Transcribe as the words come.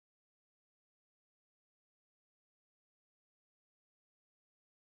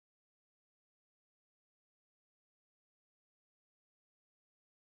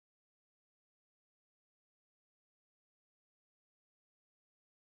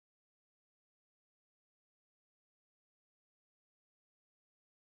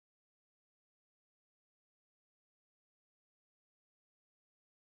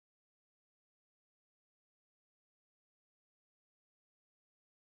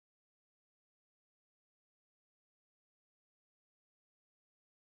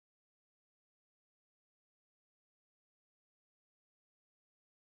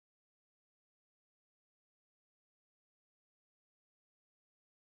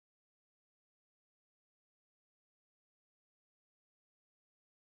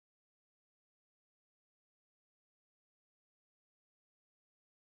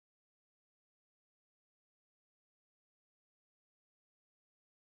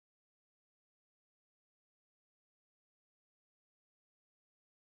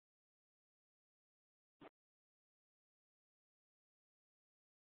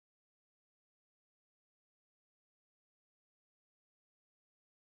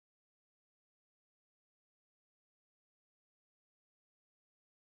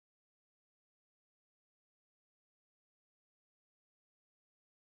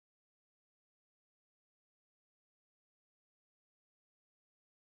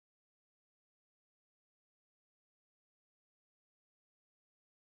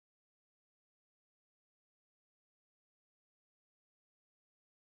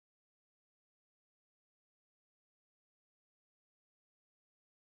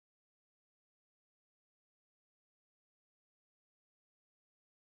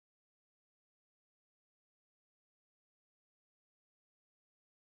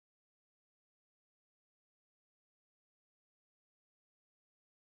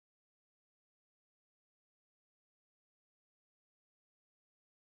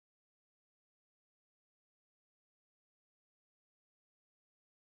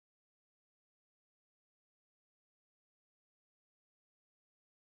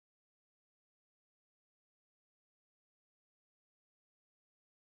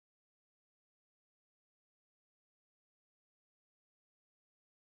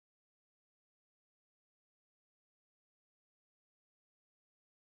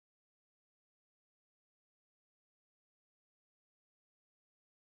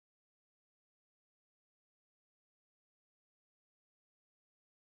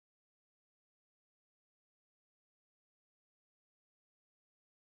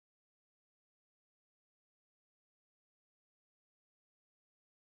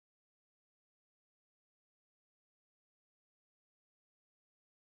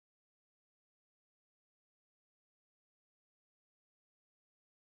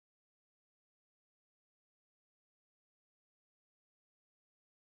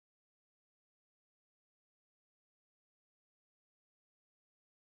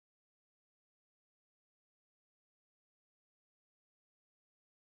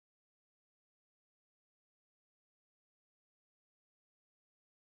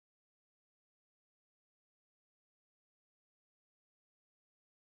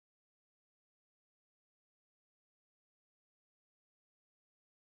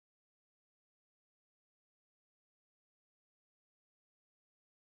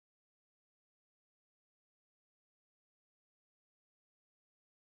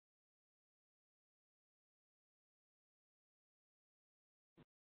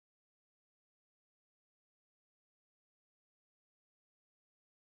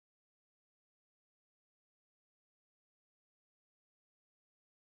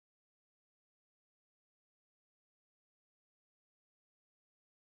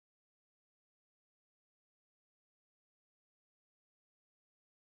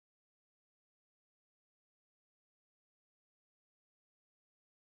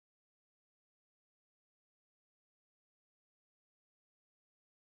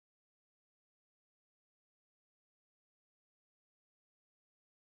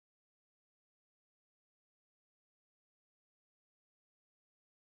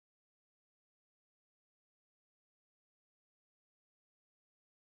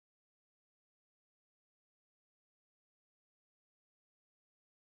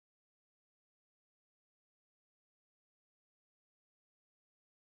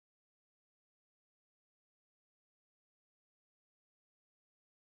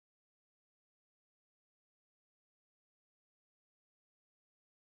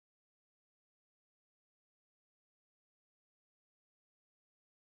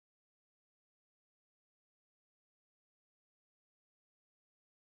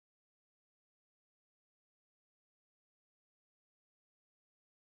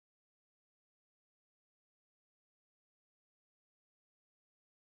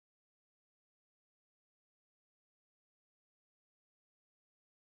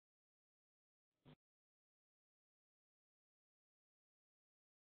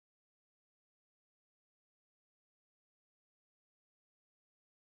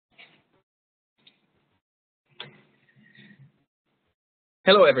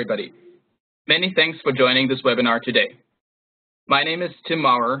Hello, everybody. Many thanks for joining this webinar today. My name is Tim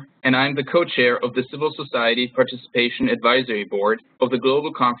Maurer, and I'm the co-chair of the Civil Society Participation Advisory Board of the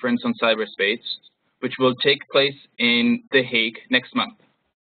Global Conference on Cyberspace, which will take place in The Hague next month.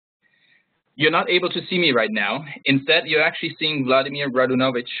 You're not able to see me right now. Instead, you're actually seeing Vladimir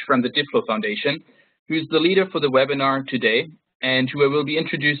Radunovic from the DiploFoundation, who's the leader for the webinar today, and who I will be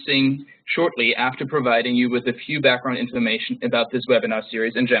introducing shortly after providing you with a few background information about this webinar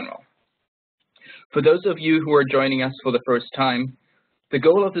series in general. For those of you who are joining us for the first time, the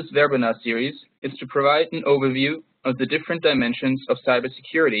goal of this webinar series is to provide an overview of the different dimensions of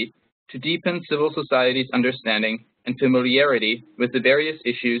cybersecurity to deepen civil society's understanding and familiarity with the various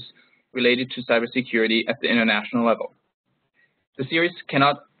issues related to cybersecurity at the international level. The series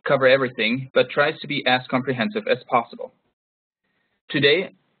cannot cover everything, but tries to be as comprehensive as possible. Today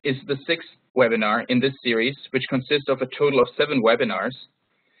is the sixth webinar in this series, which consists of a total of 7 webinars,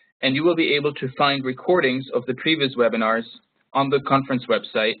 and you will be able to find recordings of the previous webinars on the conference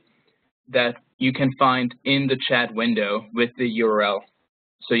website that you can find in the chat window with the URL.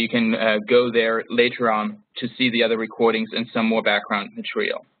 So you can go there later on to see the other recordings and some more background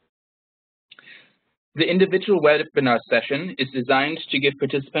material. The individual webinar session is designed to give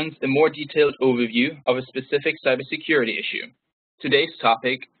participants a more detailed overview of a specific cybersecurity issue. Today's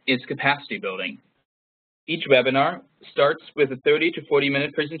topic is capacity building. Each webinar starts with a 30 to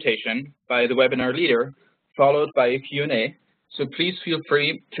 40-minute presentation by the webinar leader, followed by a Q&A. So please feel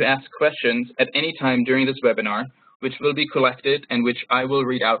free to ask questions at any time during this webinar, which will be collected and which I will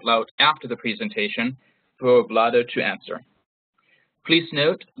read out loud after the presentation for Vlada to answer. Please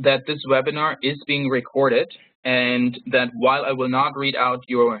note that this webinar is being recorded, and that while I will not read out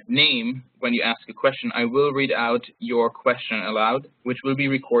your name when you ask a question, I will read out your question aloud, which will be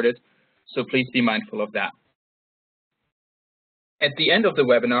recorded, so please be mindful of that. At the end of the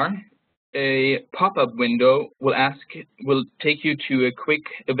webinar, a pop-up window will take you to a quick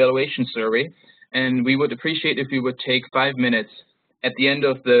evaluation survey, and we would appreciate if you would take 5 minutes at the end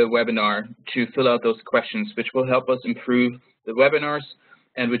of the webinar to fill out those questions, which will help us improve the webinars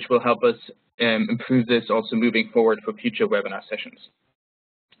and which will help us improve this also moving forward for future webinar sessions.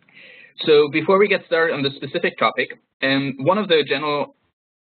 So before we get started on the specific topic, one of the general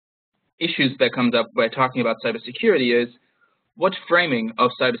issues that comes up by talking about cybersecurity is what framing of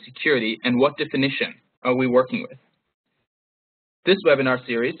cybersecurity and what definition are we working with? This webinar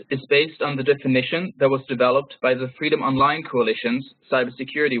series is based on the definition that was developed by the Freedom Online Coalition's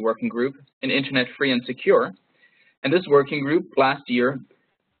Cybersecurity Working Group in Internet Free and Secure. And this working group last year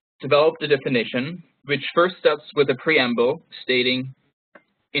developed a definition which first starts with a preamble stating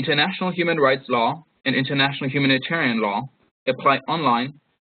international human rights law and international humanitarian law apply online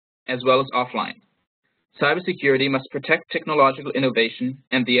as well as offline. Cybersecurity must protect technological innovation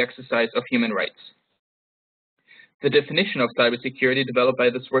and the exercise of human rights. The definition of cybersecurity developed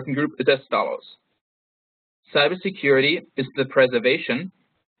by this working group is as follows. Cybersecurity is the preservation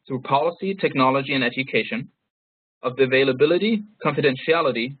through policy, technology, and education of the availability,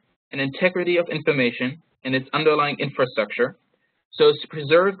 confidentiality, and integrity of information and its underlying infrastructure so as to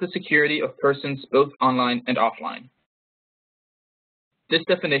preserve the security of persons both online and offline. This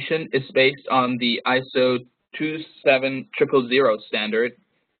definition is based on the ISO 27000 standard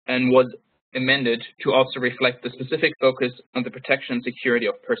and was amended to also reflect the specific focus on the protection and security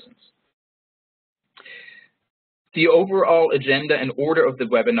of persons. The overall agenda and order of the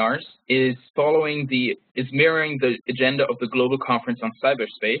webinars is mirroring the agenda of the Global Conference on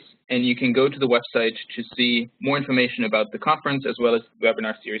Cyberspace, and you can go to the website to see more information about the conference as well as the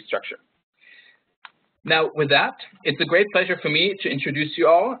webinar series structure. Now, with that, it's a great pleasure for me to introduce you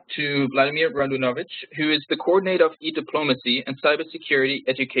all to Vladimir Radunovic, who is the coordinator of e-diplomacy and cybersecurity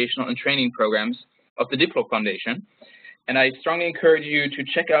educational and training programs of the DiploFoundation. And I strongly encourage you to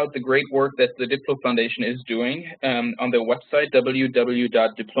check out the great work that the DiploFoundation is doing on their website,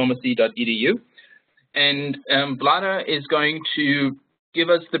 www.diplomacy.edu. And Vlada is going to give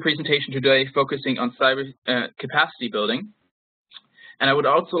us the presentation today focusing on cyber capacity building. And I would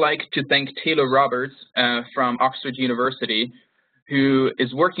also like to thank Taylor Roberts from Oxford University, who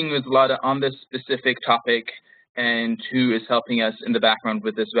is working with Vlada on this specific topic and who is helping us in the background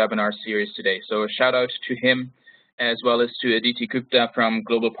with this webinar series today. So a shout out to him, as well as to Aditi Gupta from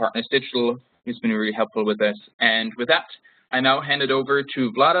Global Partners Digital, who's been really helpful with this. And with that, I now hand it over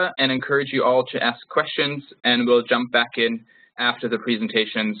to Vlada and encourage you all to ask questions, and we'll jump back in after the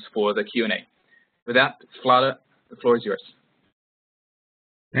presentations for the Q&A. With that, Vlada, the floor is yours.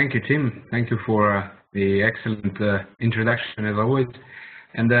 Thank you, Tim. Thank you for the excellent introduction, as always.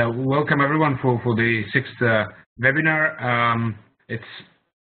 And welcome, everyone, for the 6th webinar. It's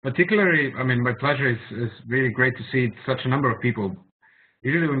particularly, I mean, my pleasure is really great to see such a number of people.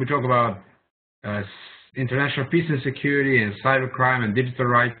 Usually when we talk about international peace and security and cybercrime and digital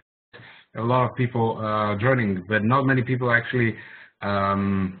rights, a lot of people joining, but not many people actually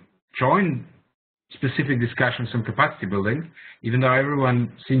join specific discussions on capacity building, even though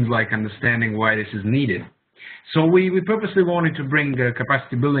everyone seems like understanding why this is needed. So we purposely wanted to bring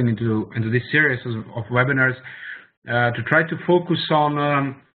capacity building into this series of webinars to try to focus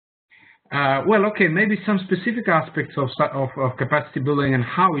on, well, okay, maybe some specific aspects of capacity building and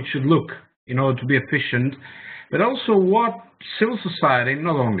how it should look in order to be efficient, but also what civil society,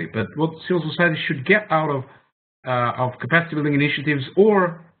 not only, but what civil society should get out of capacity building initiatives,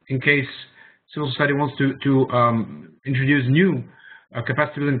 or in case civil society wants to introduce new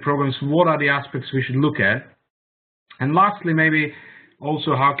capacity building programs, what are the aspects we should look at? And lastly, maybe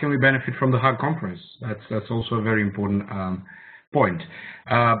also how can we benefit from the Hague conference? That's also a very important point.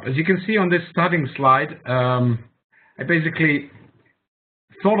 As you can see on this starting slide, I basically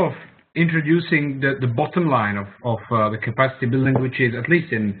thought of introducing the bottom line of the capacity building, which is, at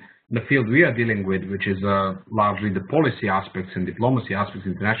least in the field we are dealing with, which is largely the policy aspects and diplomacy aspects,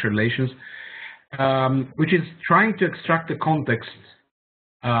 international relations, which is trying to extract the context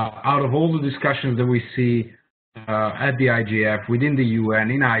out of all the discussions that we see at the IGF, within the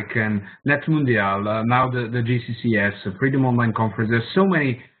UN, in ICANN, Net Mundial, now the GCCS, Freedom Online Conference. There's so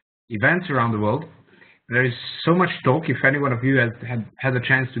many events around the world. There is so much talk. If any one of you has had a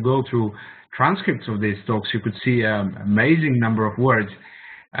chance to go through transcripts of these talks, you could see an amazing number of words.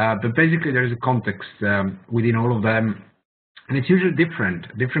 But basically, there is a context within all of them. And it's usually different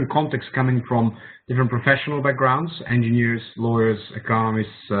contexts coming from different professional backgrounds, engineers, lawyers,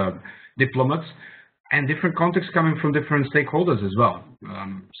 economists, diplomats, and different contexts coming from different stakeholders as well.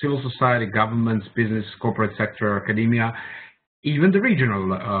 Civil society, governments, business, corporate sector, academia, even the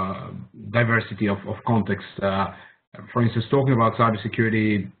regional diversity of context. For instance, talking about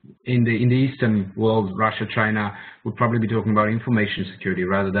cybersecurity in the Eastern world, Russia, China, would probably be talking about information security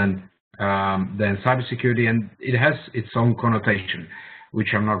rather than cybersecurity, and it has its own connotation,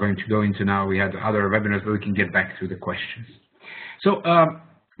 which I'm not going to go into now. We had other webinars, but we can get back to the questions. So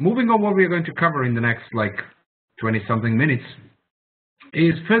moving on, what we're going to cover in the next like 20-something minutes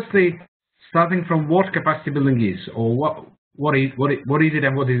is firstly starting from what capacity building is, or what is it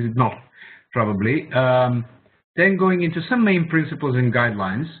and what is it not, probably. Then going into some main principles and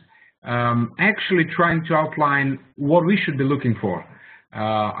guidelines, actually trying to outline what we should be looking for,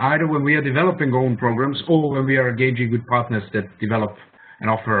 either when we are developing our own programs or when we are engaging with partners that develop and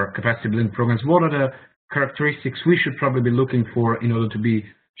offer capacity building programs. What are the characteristics we should probably be looking for in order to be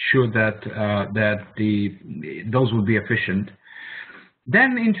sure that those will be efficient?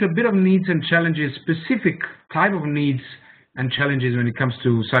 Then into a bit of needs and challenges, specific type of needs and challenges when it comes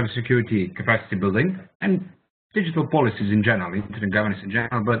to cybersecurity capacity building and digital policies in general, internet governance in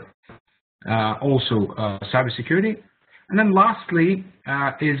general, but also cybersecurity. And then lastly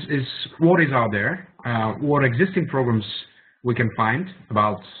is what is out there, what existing programs we can find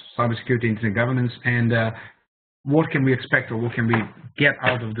about cybersecurity, internet governance, and what can we expect or what can we get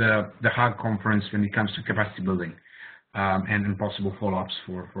out of the Hague conference when it comes to capacity building and possible follow-ups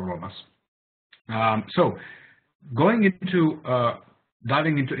for all of us. So going into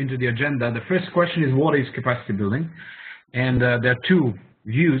diving into the agenda, the first question is what is capacity building? And there are two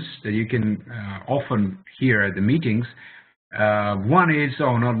views that you can often hear at the meetings. One is,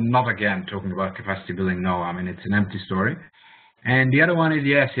 oh, not again talking about capacity building. No, I mean, it's an empty story. And the other one is,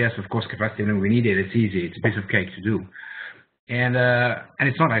 yes, of course, capacity building, we need it. It's easy. It's a piece of cake to do. And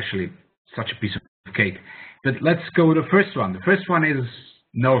it's not actually such a piece of cake. But let's go with the first one. The first one is,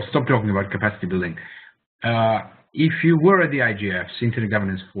 no, stop talking about capacity building. If you were at the IGF's, Internet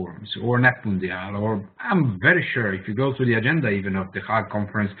Governance Forums, or Net Mundial, or I'm very sure if you go through the agenda even of the Hague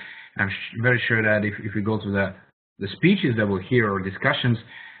conference, I'm very sure that if you go to the speeches that we'll hear or discussions,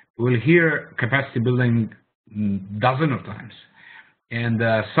 we'll hear capacity building dozens of times. And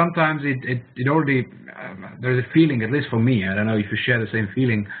sometimes it already, there's a feeling, at least for me, I don't know if you share the same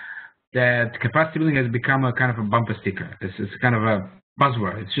feeling, that capacity building has become a kind of a bumper sticker. It's kind of a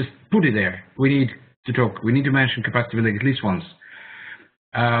buzzword. It's just put it there. We need to talk. We need to mention capacity building at least once.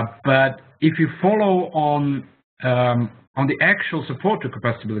 But if you follow on the actual support to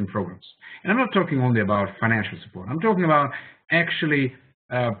capacity building programs, and I'm not talking only about financial support, I'm talking about actually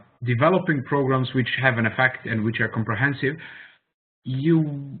developing programs which have an effect and which are comprehensive,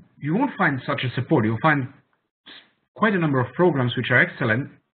 you won't find such a support. You'll find quite a number of programs which are excellent,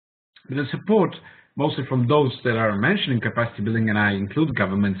 but the support, mostly from those that are mentioning capacity building, and I include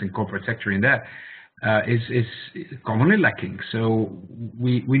governments and corporate sector in that, is commonly lacking. So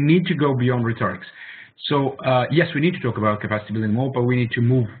we need to go beyond rhetorics. So yes, we need to talk about capacity building more, but we need to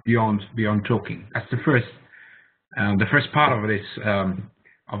move beyond talking. That's the first part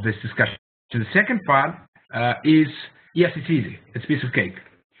of this discussion. So the second part is, yes, it's easy. It's a piece of cake.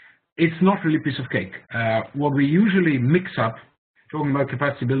 It's not really a piece of cake. What we usually mix up talking about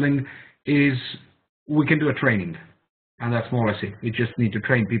capacity building is we can do a training, and that's more or less it. We just need to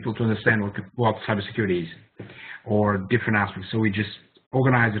train people to understand what cybersecurity is, or different aspects. So we just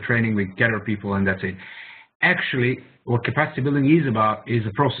organize the training, we gather people, and that's it. Actually, what capacity building is about is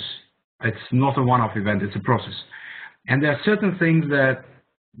a process. It's not a one-off event, it's a process. And there are certain things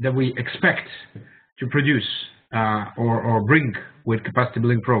that we expect to produce or bring with capacity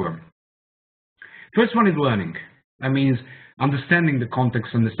building program. First one is learning. That means understanding the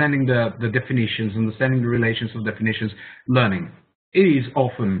context, understanding the definitions, understanding the relations of definitions, learning. It is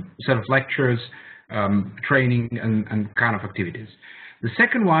often a set of lectures, training, and kind of activities. The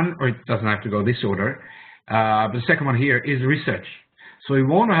second one, or it doesn't have to go this order, but the second one here is research. So we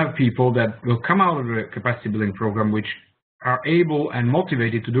want to have people that will come out of the capacity building program which are able and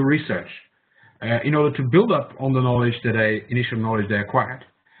motivated to do research in order to build up on the knowledge initial knowledge they acquired.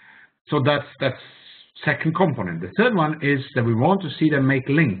 So that's second component. The third one is that we want to see them make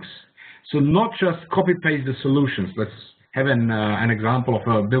links. So not just copy paste the solutions. Let's have an example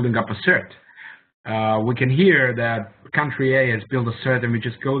of building up a cert. We can hear that country A has built a cert, and we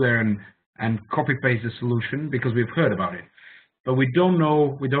just go there and copy paste the solution because we've heard about it. But we don't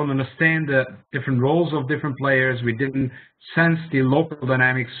know, we don't understand the different roles of different players. We didn't sense the local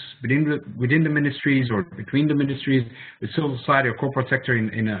dynamics within the ministries or between the ministries, the civil society or corporate sector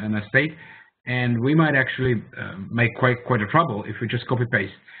in a state. And we might actually make quite a trouble if we just copy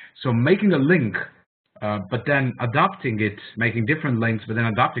paste. So making a link, but then adapting it, making different links, but then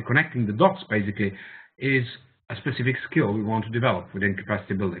adapting, connecting the dots basically, is a specific skill we want to develop within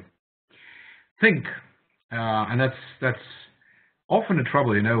capacity building. Think, and that's often a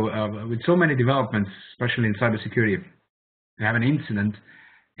trouble, you know, with so many developments, especially in cybersecurity. You have an incident,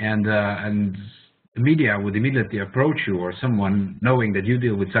 and the media would immediately approach you, or someone knowing that you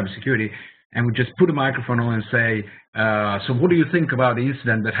deal with cybersecurity, and would just put a microphone on and say, so what do you think about the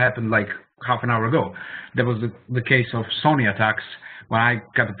incident that happened like half an hour ago? That was the case of Sony attacks, when I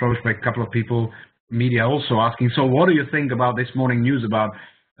got approached by a couple of people, media also asking, so what do you think about this morning news about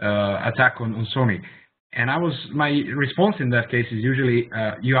attack on Sony? And my response in that case is usually,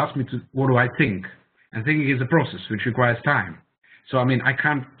 you ask me what do I think? And thinking is a process which requires time. So, I mean, I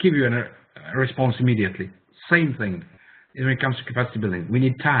can't give you a response immediately. Same thing when it comes to capacity building. We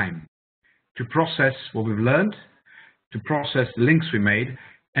need time to process what we've learned, to process the links we made,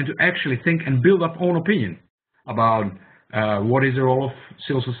 and to actually think and build up own opinion about what is the role of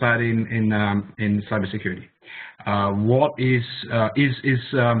civil society in cybersecurity. What is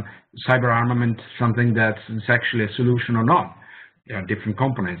cyber armament something that's actually a solution or not? There are different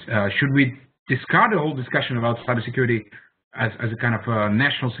components. Should we discard the whole discussion about cybersecurity as a kind of a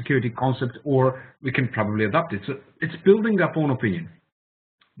national security concept, or we can probably adopt it? So it's building up own opinion.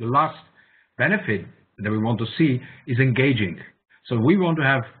 The last benefit that we want to see is engaging. So we want to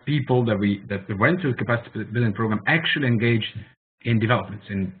have people that went through the capacity building program actually engaged in developments,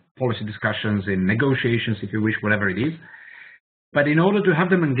 in policy discussions, in negotiations, if you wish, whatever it is. But in order to have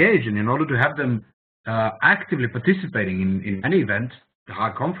them engaged, and in order to have them actively participating in any event, the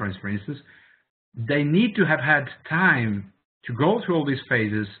Hague conference, for instance, they need to have had time to go through all these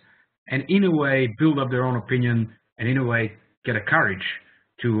phases and in a way build up their own opinion, and in a way get a courage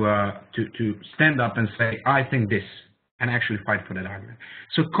to stand up and say, I think this, and actually fight for that argument.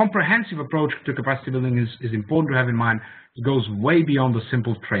 So comprehensive approach to capacity building is important to have in mind. It goes way beyond the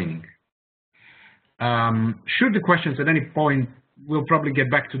simple training. Shoot the questions at any point. We'll probably get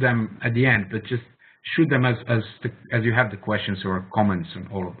back to them at the end, but just shoot them as you have the questions or comments on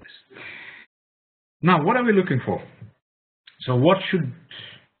all of this. Now, what are we looking for? So what should,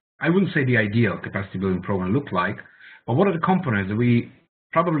 I wouldn't say the ideal capacity building program look like, but what are the components that we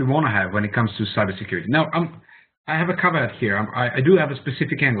probably want to have when it comes to cybersecurity? Now, I have a caveat here. I do have a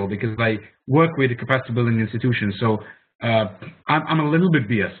specific angle because I work with capacity building institutions, so I'm a little bit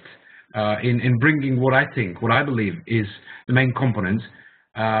biased in bringing what I think, what I believe is the main components.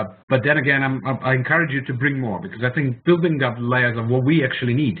 But then again, I encourage you to bring more, because I think building up layers of what we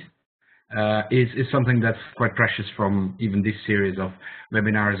actually need is something that's quite precious from even this series of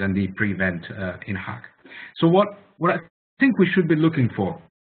webinars and the pre-event in Hague. So what I think we should be looking for,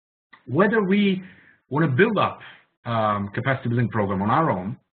 whether we want to build up capacity building program on our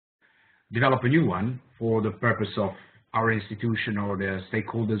own, develop a new one for the purpose of our institution or the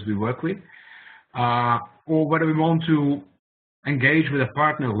stakeholders we work with, or whether we want to engage with a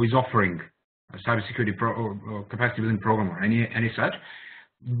partner who is offering a cybersecurity or capacity building program or any such.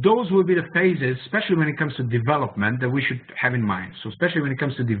 Those will be the phases, especially when it comes to development, that we should have in mind. So especially when it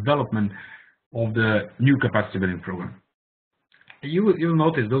comes to development of the new capacity building program. You'll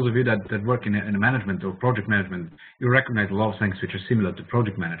notice, those of you that work in a management or project management, you recognize a lot of things which are similar to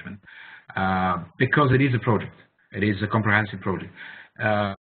project management, because it is a project. It is a comprehensive project.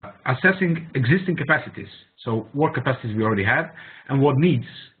 Assessing existing capacities, so what capacities we already have and what needs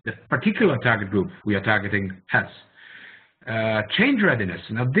the particular target group we are targeting has. Change readiness.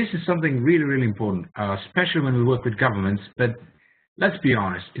 Now, this is something really, really important, especially when we work with governments, but let's be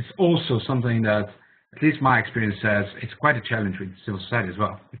honest, it's also something that, at least my experience says, it's quite a challenge with civil society as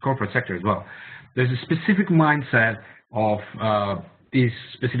well, the corporate sector as well. There's a specific mindset of these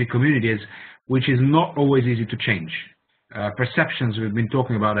specific communities, which is not always easy to change. Perceptions, we've been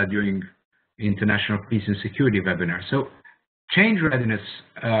talking about that during International Peace and Security webinar. So change readiness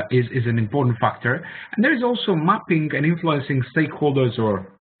is an important factor. And there is also mapping and influencing stakeholders or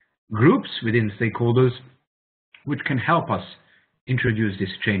groups within stakeholders which can help us introduce this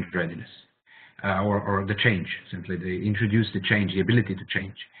change readiness or the change, simply. They introduce the change, the ability to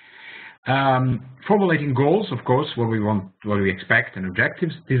change. Formulating goals, of course, what we want, what we expect, and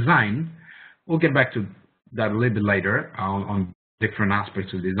objectives. Design, we'll get back to that a little bit later on different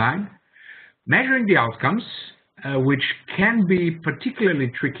aspects of design. Measuring the outcomes, which can be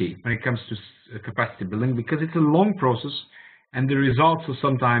particularly tricky when it comes to capacity building, because it's a long process and the results are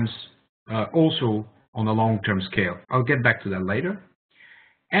sometimes also on a long-term scale. I'll get back to that later.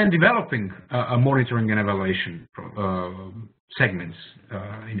 And developing a monitoring and evaluation segments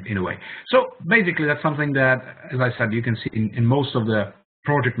in a way. So basically that's something that, as I said, you can see in most of the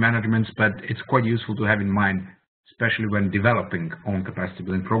project managements, but it's quite useful to have in mind, especially when developing own capacity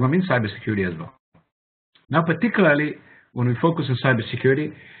building program in cybersecurity as well. Now, particularly when we focus on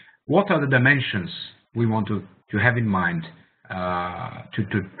cybersecurity, what are the dimensions we want to have in mind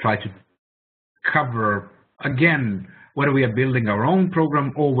to try to cover, again, whether we are building our own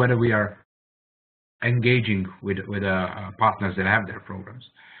program or whether we are engaging with partners that have their programs.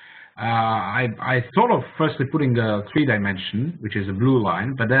 I thought of firstly putting a 3-dimension, which is a blue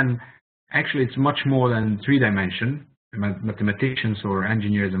line, but then actually it's much more than 3-dimension. Mathematicians or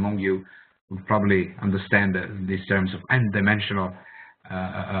engineers among you would probably understand these terms of n-dimensional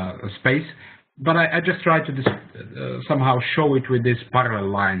space. But I just tried to somehow show it with these parallel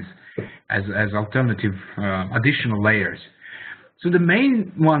lines as alternative additional layers. So the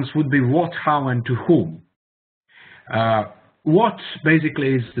main ones would be what, how, and to whom. What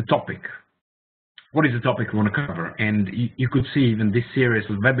basically is the topic? What is the topic we want to cover? And you could see even this series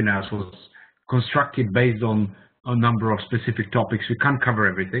of webinars was constructed based on a number of specific topics. We can't cover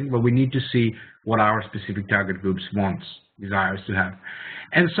everything, but we need to see what our specific target groups wants, desires to have.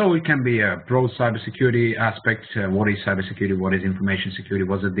 And so it can be a broad cybersecurity aspect. What is cybersecurity? What is information security?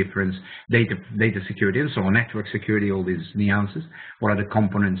 What's the difference? Data security and so on. Network security, all these nuances. What are the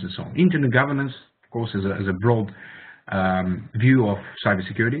components and so on. Internet governance, of course, is a broad view of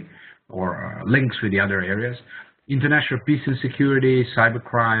cybersecurity or links with the other areas. International peace and security,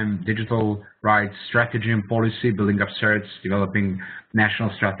 cybercrime, digital rights, strategy and policy, building up certs, developing national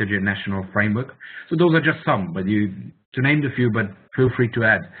strategy and national framework. So those are just some, but to name the few, but feel free to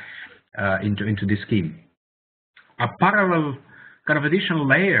add into this scheme. A parallel kind of additional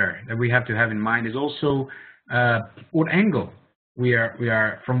layer that we have to have in mind is also what angle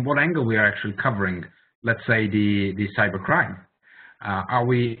from what angle we are actually covering, let's say, the cybercrime. Are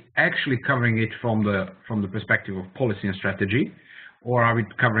we actually covering it from the perspective of policy and strategy, or are we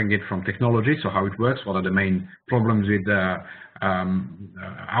covering it from technology, so how it works, what are the main problems with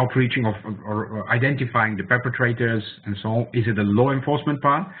outreaching or identifying the perpetrators and so on? Is it a law enforcement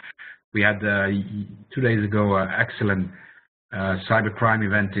part? We had 2 days ago an excellent cybercrime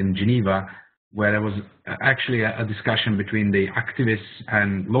event in Geneva, where there was actually a discussion between the activists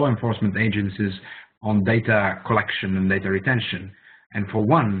and law enforcement agencies on data collection and data retention. And for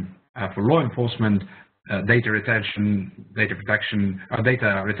law enforcement, data retention, data protection,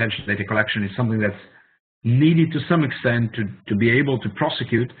 data retention, data collection is something that's needed to some extent to be able to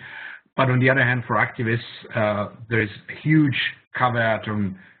prosecute. But on the other hand, for activists, there is a huge caveat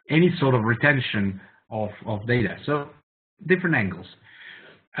on any sort of retention of data. So different angles.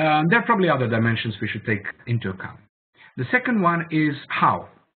 There are probably other dimensions we should take into account. The second one is how.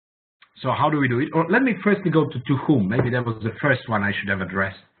 So how do we do it? Or let me firstly go to whom. Maybe that was the first one I should have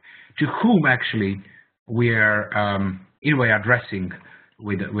addressed. To whom actually we are in a way addressing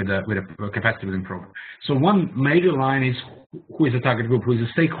with a capacity building program. So one major line is who is the target group, who is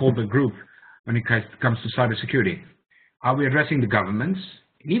a stakeholder group when it comes to cybersecurity? Are we addressing the governments?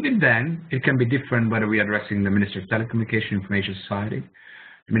 Even then, it can be different whether we are addressing the Ministry of Telecommunication Information Society,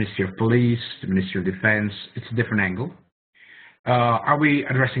 the Ministry of Police, the Ministry of Defense. It's a different angle. Are we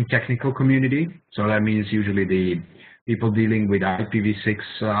addressing technical community? So that means usually the people dealing with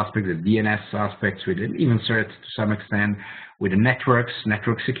IPv6 aspects, the DNS aspects, with even CERT to some extent, with the networks,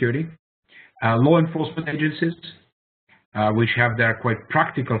 network security. Law enforcement agencies, which have their quite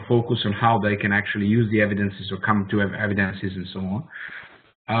practical focus on how they can actually use the evidences or come to evidences and so on.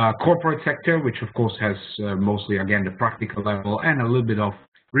 Corporate sector, which of course has mostly, again, the practical level and a little bit of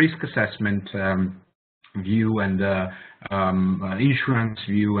risk assessment view and insurance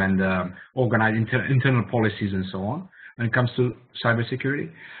view and internal policies and so on when it comes to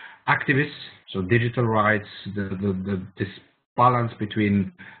cybersecurity. Activists, so digital rights, this balance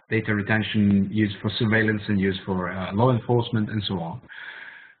between data retention used for surveillance and used for law enforcement and so on.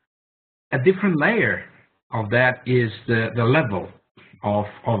 A different layer of that is the level of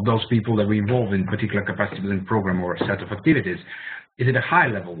those people that we involve in particular capacity building program or set of activities. Is it a high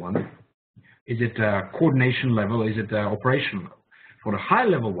level one? Is it a coordination level? Is it operational level? For the high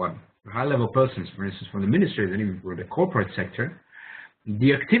level one, the high level persons, for instance, from the ministries and even for the corporate sector,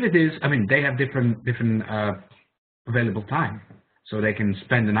 the activities, I mean, they have different available time. So they can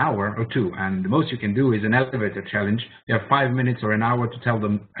spend an hour or two, and the most you can do is an elevator challenge. You have 5 minutes or an hour to tell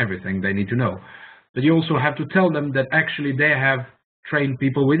them everything they need to know. But you also have to tell them that actually they have trained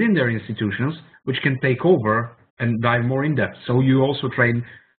people within their institutions which can take over and dive more in depth. So you also train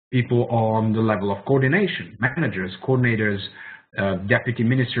people on the level of coordination, managers, coordinators, deputy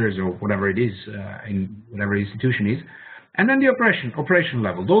ministers, or whatever it is in whatever institution is. And then the operation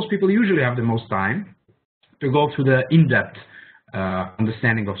level. Those people usually have the most time to go through the in-depth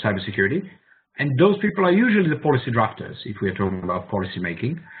understanding of cybersecurity. And those people are usually the policy drafters, if we are talking about policy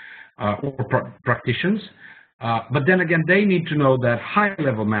making, or practitioners. But then again, they need to know that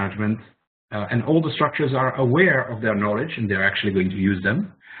high-level management and all the structures are aware of their knowledge and they're actually going to use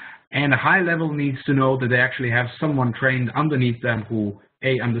them. And a high level needs to know that they actually have someone trained underneath them who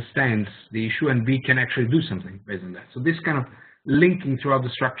A, understands the issue, and B, can actually do something based on that. So this kind of linking throughout the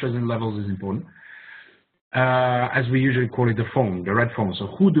structures and levels is important. As we usually call it, the phone, the red phone. So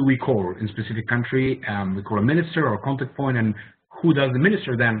who do we call in a specific country? We call a minister or a contact point, and who does the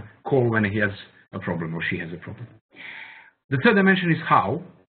minister then call when he has a problem or she has a problem? The third dimension is how.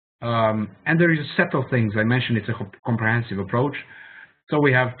 And there is a set of things. I mentioned it's a comprehensive approach. So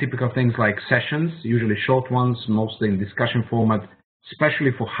we have typical things like sessions, usually short ones, mostly in discussion format,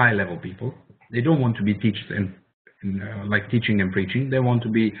 especially for high-level people. They don't want to be like teaching and preaching. They want to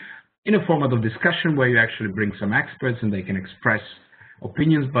be in a format of discussion where you actually bring some experts and they can express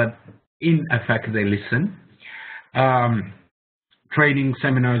opinions, but in effect they listen. Training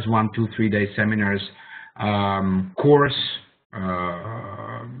seminars, 1, 2, 3 day seminars, courses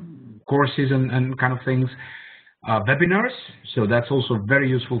and kind of things. Webinars, so that's also a very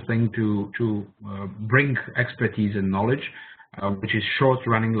useful thing to bring expertise and knowledge, which is short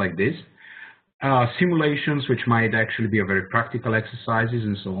running like this. Simulations, which might actually be a very practical exercises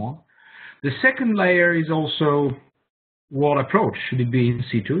and so on. The second layer is also what approach. Should it be in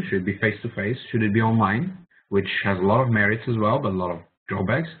situ? Should it be face-to-face? Should it be online? Which has a lot of merits as well, but a lot of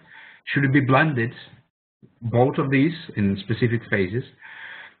drawbacks. Should it be blended? Both of these in specific phases.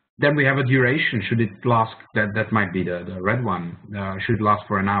 Then we have a duration. Should it last? That might be the red one. Should it last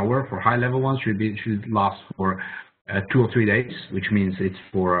for an hour? For high-level ones, should it last for 2 or 3 days? Which means it's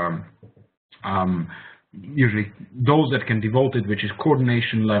for usually those that can devote it, which is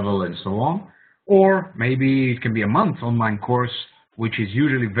coordination level and so on. Or maybe it can be a month online course, which is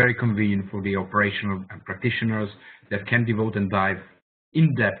usually very convenient for the operational practitioners that can devote and dive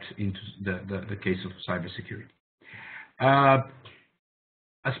in depth into the case of cybersecurity.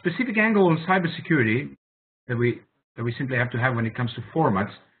 A specific angle on cybersecurity that we simply have to have when it comes to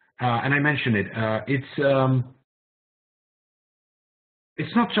formats, and I mentioned it.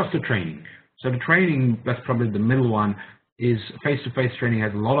 It's not just the training. So the training, that's probably the middle one, is face-to-face training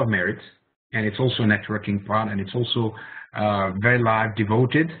has a lot of merits, and it's also a networking part, and it's also very live,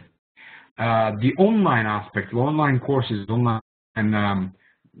 devoted. The online aspect, the online courses, online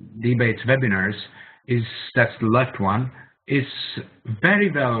debates, webinars, that's the left one, is very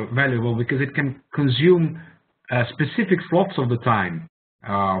valuable because it can consume specific slots of the time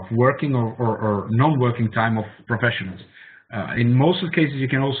of working or non-working time of professionals. In most of the cases, you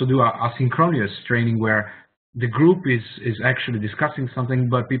can also do asynchronous training where the group is actually discussing something,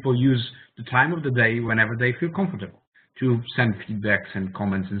 but people use the time of the day whenever they feel comfortable to send feedbacks and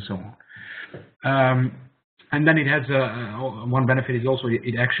comments and so on. And then it has one benefit is also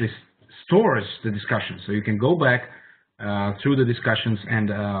it actually stores the discussion, so you can go back through the discussions and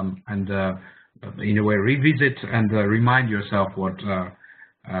in a way revisit and remind yourself what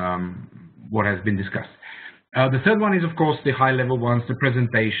has been discussed. The third one is, of course, the high-level ones, the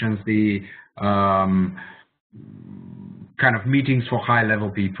presentations, the kind of meetings for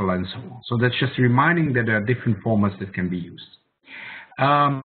high-level people and so on. So that's just reminding that there are different formats that can be used.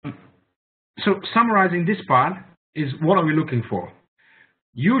 So summarizing this part is, what are we looking for?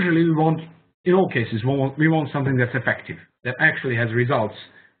 Usually we want, in all cases, we want something that's effective, that actually has results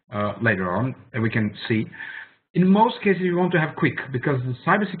later on that we can see. In most cases, you want to have quick, because the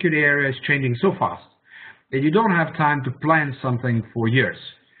cybersecurity area is changing so fast that you don't have time to plan something for years.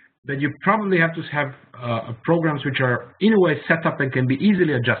 But you probably have to have programs which are in a way set up and can be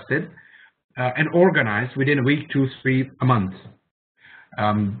easily adjusted and organized within a week, 2, 3, a month.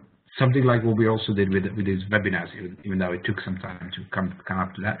 Something like what we also did with these webinars, even though it took some time to come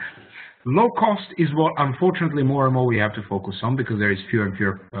up to that. Low cost is what, unfortunately, more and more we have to focus on, because there is fewer and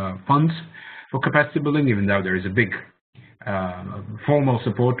fewer funds for capacity building, even though there is a big formal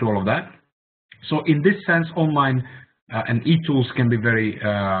support to all of that. So in this sense, online and e-tools can be very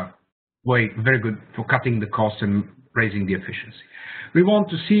good for cutting the costs and raising the efficiency. We want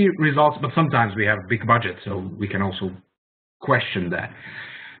to see results, but sometimes we have big budgets, so we can also question that.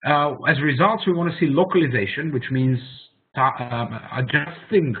 As results, we want to see localization, which means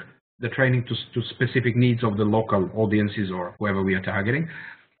adjusting the training to specific needs of the local audiences or whoever we are targeting.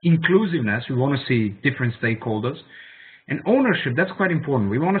 Inclusiveness, we want to see different stakeholders. And ownership, that's quite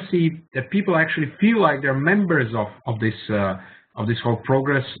important. We want to see that people actually feel like they're members of this whole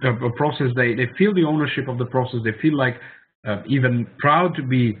process. They feel the ownership of the process. They feel like even proud to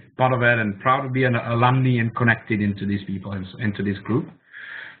be part of it and proud to be an alumni and connected into these people and into this group.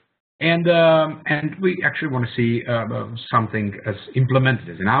 And we actually want to see something as implemented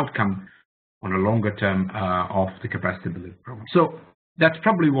as an outcome on a longer term of the capacity building program. So that's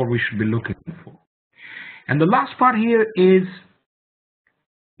probably what we should be looking for. And the last part here is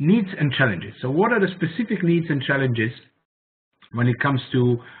needs and challenges. So what are the specific needs and challenges when it comes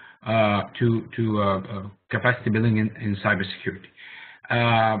to capacity building in cybersecurity?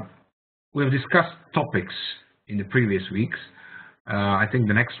 We've discussed topics in the previous weeks. I think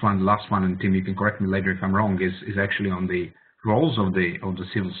the next one, the last one, and Tim, you can correct me later if I'm wrong, is actually on the roles of the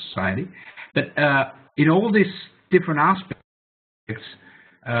civil society. But in all these different aspects,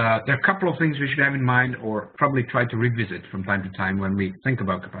 there are a couple of things we should have in mind, or probably try to revisit from time to time when we think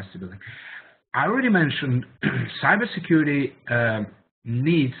about capacity building. I already mentioned cybersecurity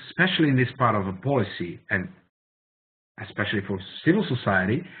needs, especially in this part of a policy, and especially for civil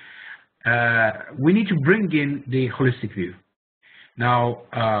society, we need to bring in the holistic view. Now,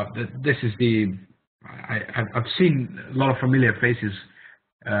 this is I've seen a lot of familiar faces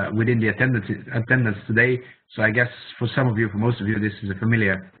within the attendance today. So I guess for some of you, for most of you, this is a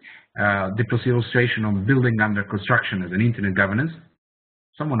familiar DiploFoundation illustration on building under construction as an internet governance.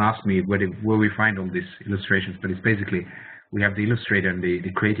 Someone asked me where we find all these illustrations, but it's basically we have the illustrator and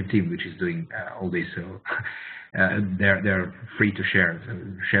the creative team which is doing all this. So they're free to share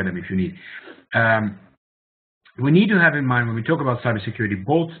them if you need. We need to have in mind when we talk about cybersecurity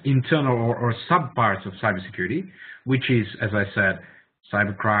both internal or sub parts of cybersecurity, which is, as I said,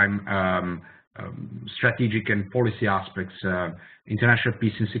 cybercrime, strategic and policy aspects, international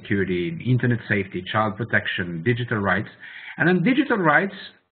peace and security, internet safety, child protection, digital rights. And then digital rights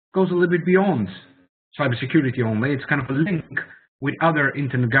goes a little bit beyond cybersecurity only. It's kind of a link with other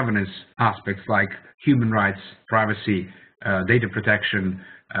internet governance aspects like human rights, privacy, data protection,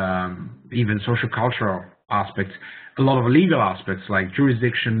 even social cultural aspects, a lot of legal aspects like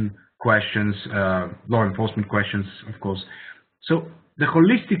jurisdiction questions, law enforcement questions, of course. So the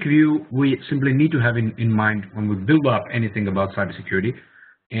holistic view we simply need to have in mind when we build up anything about cybersecurity.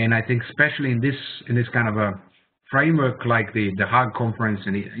 And I think especially in this kind of a framework like the Hague conference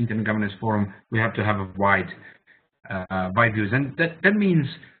and the Internet Governance Forum, we have to have a wide views. And that means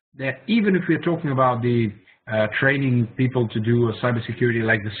that even if we're talking about the training people to do a cybersecurity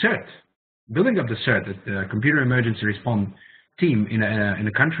like the CERT, building up the CERT, the Computer Emergency Response Team in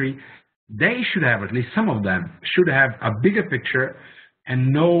a country, they should have, at least some of them, should have a bigger picture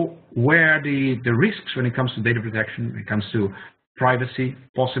and know where the risks when it comes to data protection, when it comes to privacy,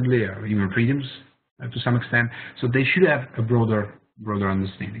 possibly, or even freedoms to some extent. So they should have a broader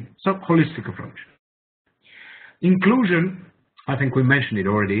understanding. So holistic approach. Inclusion, I think we mentioned it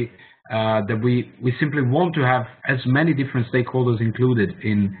already, that we simply want to have as many different stakeholders included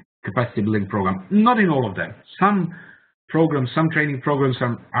in capacity building program. Not in all of them. Some programs, some training programs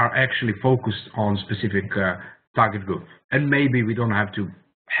are actually focused on specific target group. And maybe we don't have to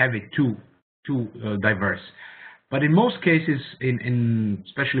have it too too diverse. But in most cases,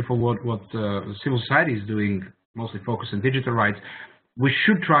 especially for what civil society is doing, mostly focused on digital rights, we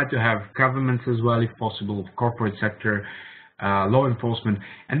should try to have governments as well, if possible, corporate sector, law enforcement.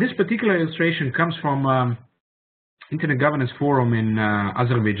 And this particular illustration comes from Internet Governance Forum in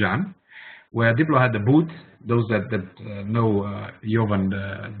Azerbaijan, where Diplo had the booth. Those that know Jovan,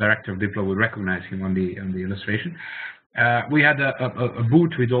 the director of Diplo, will recognize him on the illustration. We had a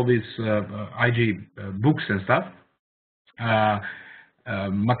booth with all these IG books and stuff,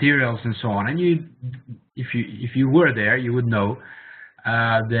 materials and so on. And if you were there, you would know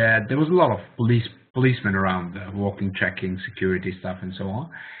that there was a lot of policemen around, walking, checking, security stuff, and so on.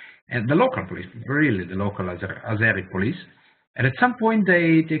 And the local police, really the local Azeri police. And at some point,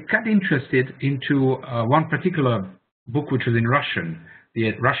 they got interested into one particular book, which was in Russian,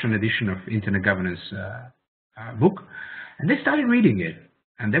 the Russian edition of Internet Governance book, and they started reading it.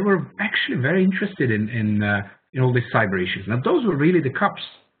 And they were actually very interested in all these cyber issues. Now, those were really the cops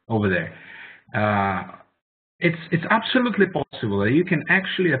over there. It's absolutely possible that you can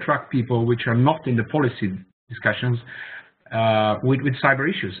actually attract people which are not in the policy discussions with cyber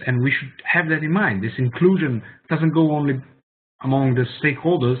issues, and we should have that in mind. This inclusion doesn't go only among the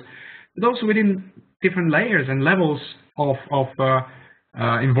stakeholders, but also within different layers and levels of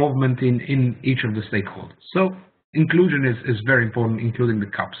involvement in each of the stakeholders. So inclusion is very important, including the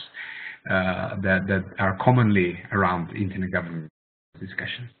CUPs that are commonly around internet governance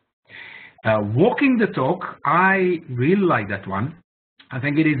discussions. Walking the talk, I really like that one. I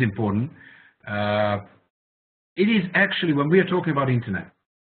think it is important. It is actually, when we are talking about internet,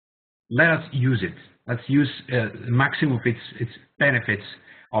 let us use it. Let's use maximum of its benefits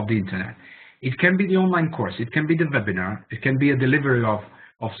of the internet. It can be the online course. It can be the webinar. It can be a delivery of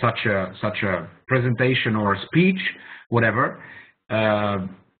such a presentation or a speech, whatever.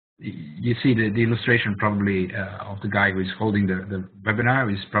 You see the illustration probably of the guy who is holding the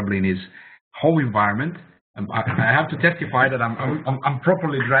webinar is probably in his home environment. I have to testify that I'm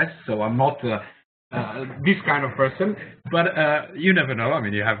properly dressed, so I'm not this kind of person. But you never know. I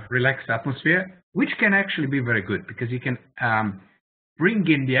mean, you have relaxed atmosphere, which can actually be very good because you can bring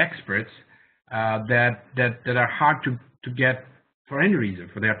in the experts that are hard to get for any reason,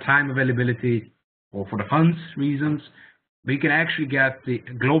 for their time availability or for the funds reasons. We can actually get the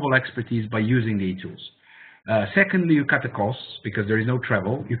global expertise by using the e-tools. Secondly, you cut the costs because there is no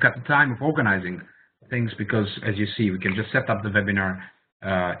travel. You cut the time of organizing things because, as you see, we can just set up the webinar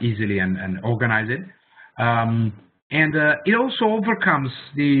easily and organize it. And it also overcomes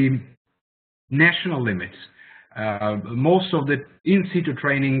the national limits. Most of the in-situ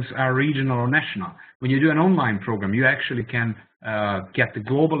trainings are regional or national. When you do an online program, you actually can get the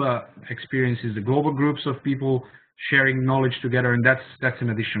global experiences, the global groups of people sharing knowledge together, and that's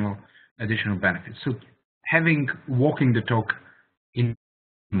an additional benefit. So having walking the talk in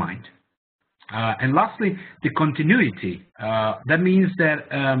mind. And lastly, the continuity. That means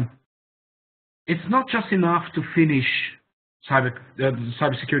that it's not just enough to finish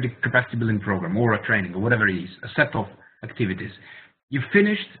cybersecurity capacity building program or a training or whatever it is, a set of activities. You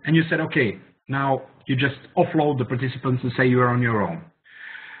finished and you said, okay, now you just offload the participants and say you are on your own.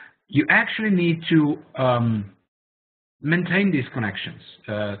 You actually need to maintain these connections,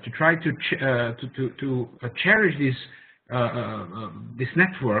 to try to cherish this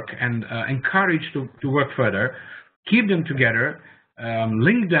network and encourage to work further, keep them together,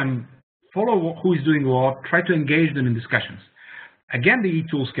 link them, follow who is doing what, try to engage them in discussions. Again, the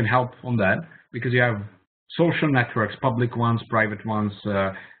e-tools can help on that because you have social networks, public ones, private ones,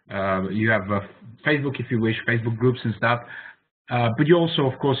 you have Facebook if you wish, Facebook groups and stuff, but you also,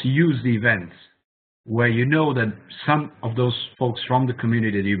 of course, use the events where you know that some of those folks from the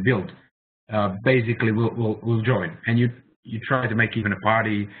community that you build basically will join, and you try to make even a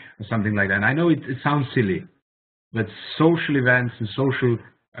party or something like that. And I know it sounds silly, but social events and social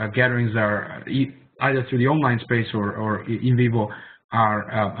gatherings are either through the online space or in vivo are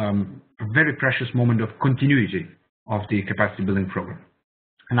a very precious moment of continuity of the capacity building program.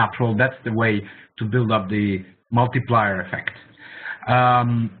 And after all, that's the way to build up the multiplier effect.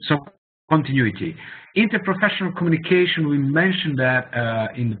 So continuity. Interprofessional communication, we mentioned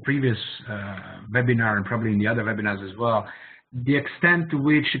that in the previous webinar and probably in the other webinars as well, the extent to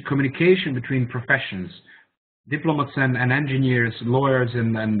which communication between professions, diplomats and engineers, lawyers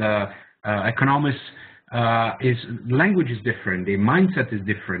and economists, language is different, the mindset is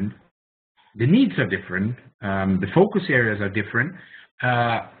different, the needs are different, the focus areas are different.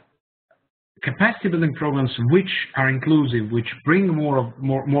 Capacity building programs which are inclusive, which bring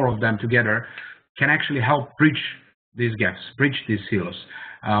more of them together, can actually help bridge these gaps, bridge these silos.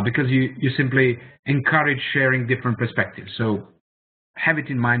 because you simply encourage sharing different perspectives. So have it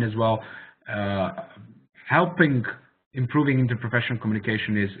in mind as well. Helping improving interprofessional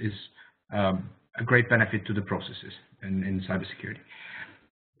communication is a great benefit to the processes in cybersecurity.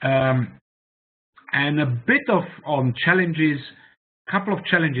 And a bit on challenges, couple of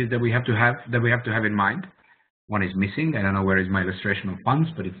challenges that we have to have in mind. One is missing. I don't know where is my illustration of funds,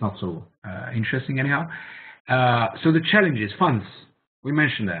 but it's not so interesting anyhow. So the challenges, funds, we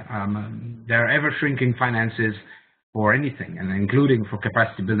mentioned that. There are ever-shrinking finances for anything, and including for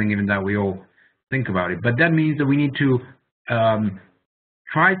capacity building, even though we all think about it. But that means that we need to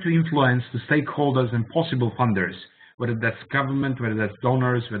try to influence the stakeholders and possible funders, whether that's government, whether that's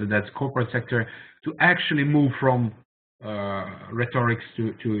donors, whether that's corporate sector, to actually move from rhetorics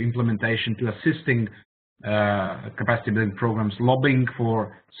to implementation, to assisting capacity building programs, lobbying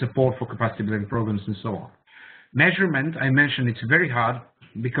for support for capacity building programs, and so on. Measurement, I mentioned, it's very hard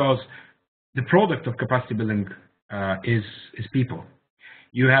because the product of capacity building is people.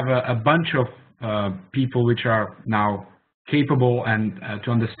 You have a bunch of people which are now capable and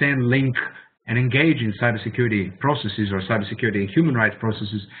to understand, link, and engage in cybersecurity processes or cybersecurity and human rights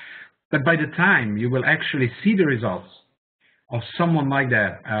processes. But by the time you will actually see the results of someone like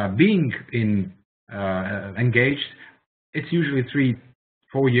that being engaged, it's usually 3,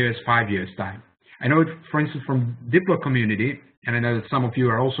 4 years, 5 years time. I know it, for instance, from Diplo community, and I know that some of you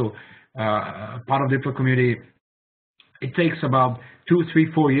are also part of Diplo community. It takes about 2,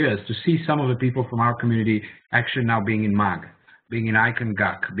 3, 4 years to see some of the people from our community actually now being in MAG, being in ICANN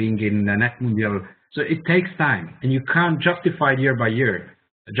GAC, being in Net Mundial. So it takes time, and you can't justify it year by year,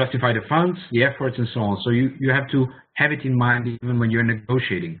 justify the funds, the efforts, and so on. So you have to have it in mind even when you're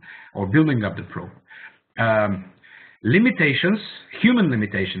negotiating or building up the program. Limitations, human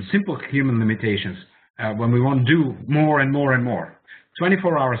limitations, simple human limitations. When we want to do more and more and more,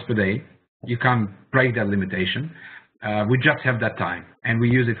 24 hours per day, you can't break that limitation. We just have that time, and we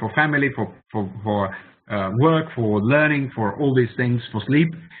use it for family, for work, for learning, for all these things, for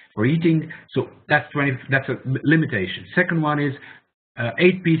sleep, for eating. So that's a limitation. Second one is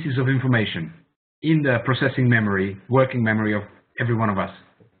 8 pieces of information in the processing memory, working memory of every one of us.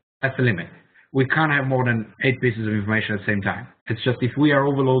 That's the limit. We can't have more than 8 pieces of information at the same time. It's just if we are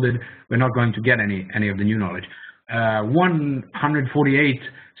overloaded, we're not going to get any of the new knowledge. 148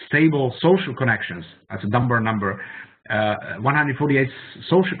 stable social connections. That's a number. 148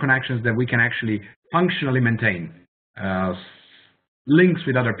 social connections that we can actually functionally maintain. Links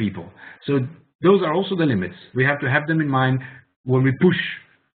with other people. So those are also the limits. We have to have them in mind when we push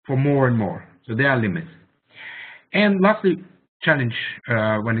for more and more. So there are limits. And lastly, challenge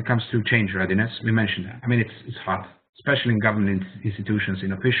when it comes to change readiness. We mentioned that. I mean, it's hard, especially in government institutions,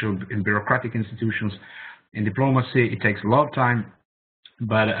 in official, in bureaucratic institutions, in diplomacy. It takes a lot of time,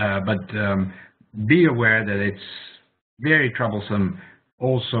 but be aware that it's very troublesome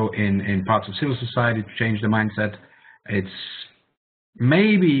also in parts of civil society to change the mindset. It's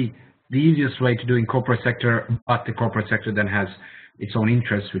maybe the easiest way to do in corporate sector, but the corporate sector then has its own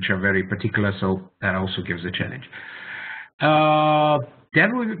interests, which are very particular, so that also gives a challenge. That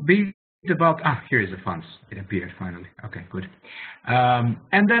would be about, here is the funds. It appeared finally. Okay, good.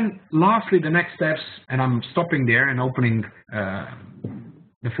 And then lastly, the next steps, and I'm stopping there and opening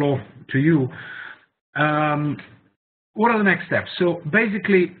the floor to you. What are the next steps? So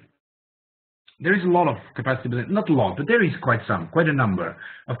basically, there is a lot of capacity building, not a lot, but there is quite a number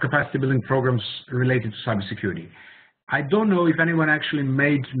of capacity building programs related to cybersecurity. I don't know if anyone actually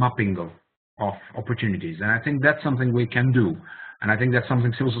made mapping of opportunities, and I think that's something we can do, and I think that's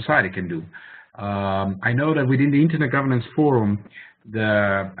something civil society can do. I know that within the Internet Governance Forum,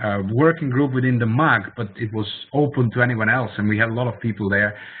 the working group within the MAG, but it was open to anyone else, and we had a lot of people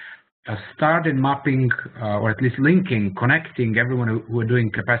there, started mapping, or at least linking, connecting everyone who are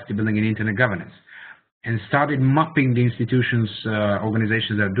doing capacity building in Internet governance, and started mapping the institutions,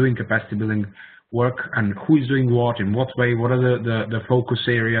 organizations that are doing capacity building work, and who is doing what, in what way, what are the focus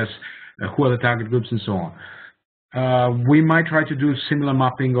areas, who are the target groups, and so on. We might try to do similar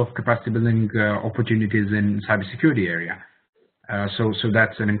mapping of capacity building opportunities in cybersecurity area. So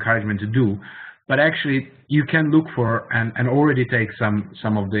that's an encouragement to do. But actually, you can look for and already take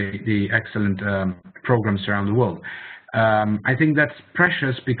some of the excellent programs around the world. I think that's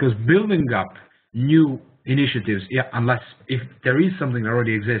precious because building up new initiatives, unless if there is something that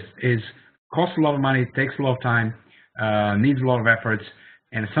already exists, costs a lot of money, takes a lot of time, needs a lot of efforts,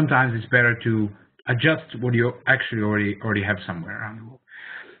 and sometimes it's better to adjust what you actually already have somewhere around the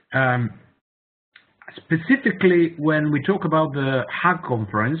world. Specifically, when we talk about the Hague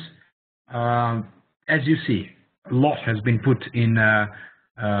conference, as you see, a lot has been put in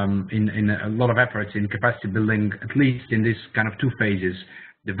in a lot of efforts in capacity building, at least in this kind of 2 phases,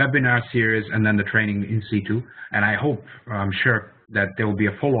 the webinar series and then the training in situ. And I hope, I'm sure that there will be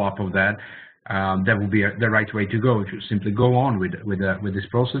a follow-up of that. That will be the right way to go, to simply go on with this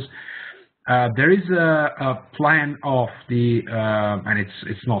process. There is a plan of the, and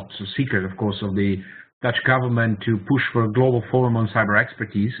it's not a secret, of course, of the Dutch government to push for a global forum on cyber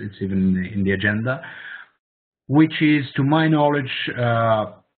expertise. It's even in the agenda, which is, to my knowledge,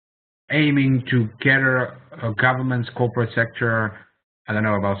 aiming to gather governments, corporate sector, I don't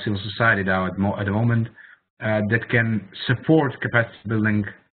know about civil society now at the moment, that can support capacity building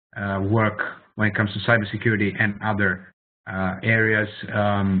work when it comes to cybersecurity and other areas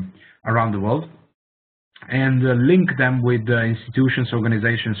around the world, and link them with institutions,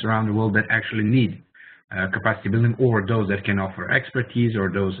 organizations around the world that actually need capacity building, or those that can offer expertise,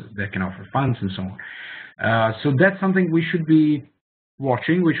 or those that can offer funds and so on. So that's something we should be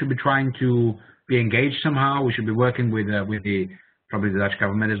watching. We should be trying to be engaged somehow. We should be working with probably the Dutch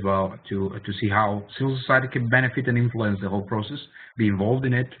government as well to see how civil society can benefit and influence the whole process, be involved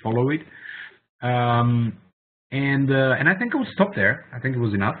in it, follow it. And I think I will stop there. I think it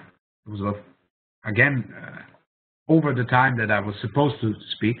was enough. It was again over the time that I was supposed to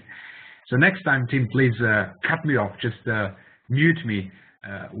speak. So next time, Tim, please cut me off. Just mute me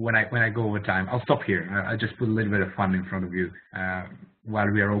when I go over time. I'll stop here. I just put a little bit of fun in front of you while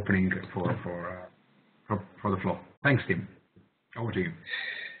we are opening for the floor. Thanks, Tim. Over to you.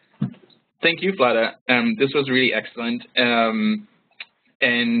 Thank you, Vlada. This was really excellent.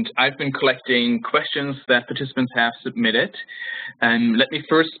 And I've been collecting questions that participants have submitted. Let me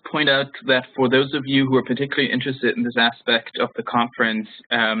first point out that for those of you who are particularly interested in this aspect of the conference,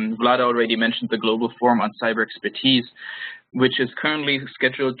 Vlada already mentioned the Global Forum on Cyber Expertise, which is currently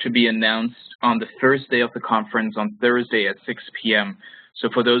scheduled to be announced on the first day of the conference on Thursday at 6 p.m. So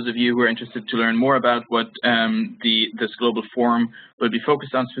for those of you who are interested to learn more about what this Global Forum will be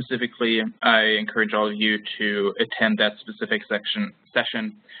focused on specifically, I encourage all of you to attend that specific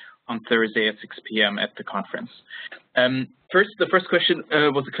session on Thursday at 6 p.m. at the conference. The first question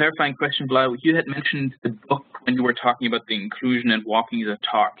was a clarifying question, Vlad. You had mentioned the book when you were talking about the inclusion and walking the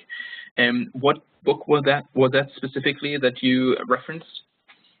talk. What book was that? Was that specifically that you referenced?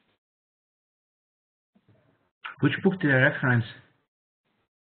 Which book did I reference?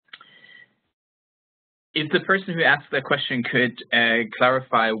 If the person who asked that question could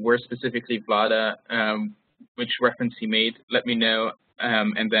clarify where specifically Vlada, which reference he made, let me know,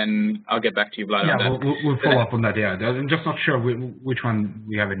 and then I'll get back to you, Vlada. Yeah, on that. We'll follow up on that. Yeah, I'm just not sure which one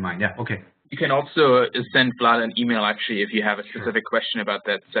we have in mind. Yeah, okay. You can also send Vlada an email, actually, if you have a specific question about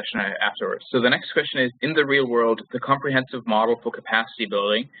that session afterwards. So the next question is, in the real world, the comprehensive model for capacity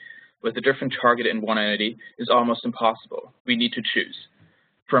building with a different target in one entity is almost impossible. We need to choose.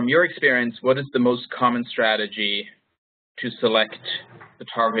 From your experience, what is the most common strategy to select the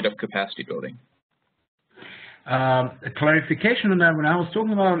target of capacity building? A clarification on that. When I was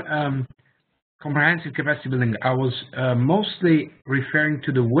talking about comprehensive capacity building, I was mostly referring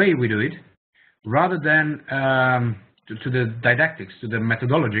to the way we do it, rather than to the didactics, to the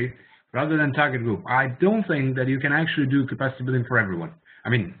methodology, rather than target group. I don't think that you can actually do capacity building for everyone. I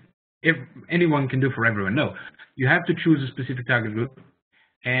mean, if anyone can do for everyone, no. You have to choose a specific target group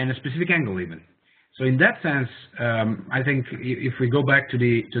and a specific angle even. So in that sense, I think if we go back to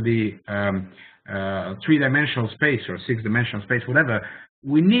the 3-dimensional space or 6-dimensional space, whatever,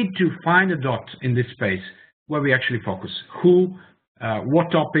 we need to find a dot in this space where we actually focus. Who, what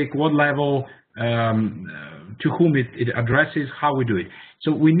topic, what level, to whom it addresses, how we do it.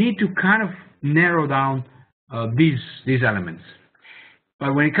 So we need to kind of narrow down these elements.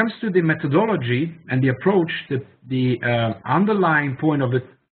 But when it comes to the methodology and the approach, the underlying point of the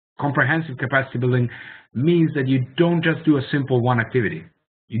comprehensive capacity building means that you don't just do a simple one activity.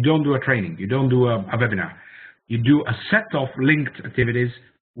 You don't do a training. You don't do a webinar. You do a set of linked activities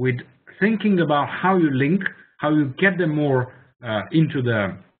with thinking about how you link, how you get them more into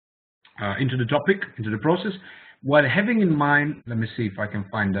the topic, into the process, while having in mind, let me see if I can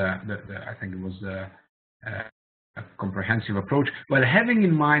find I think it was a comprehensive approach, while having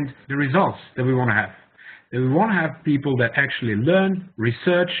in mind the results that we want to have. That we want to have people that actually learn,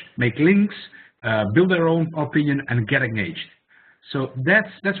 research, make links, build their own opinion, and get engaged. So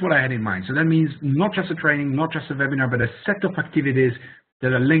that's what I had in mind. So that means not just a training, not just a webinar, but a set of activities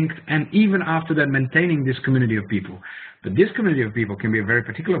that are linked, and even after that, maintaining this community of people. But this community of people can be a very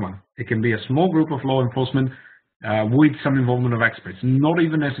particular one. It can be a small group of law enforcement with some involvement of experts, not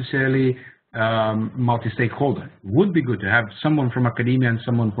even necessarily multi-stakeholder. It would be good to have someone from academia and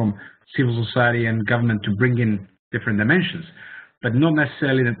someone from civil society and government to bring in different dimensions. but not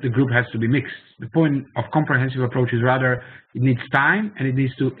necessarily that the group has to be mixed. The point of comprehensive approach is rather it needs time, and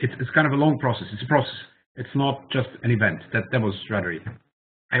it's kind of a long process. It's a process. It's not just an event. That was rather it.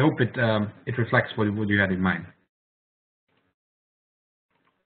 I hope it reflects what you had in mind.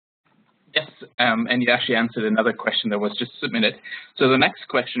 Yes, and you actually answered another question that was just submitted. So the next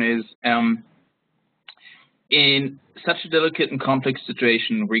question is, in such a delicate and complex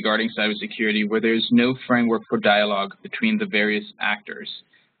situation regarding cybersecurity where there is no framework for dialogue between the various actors,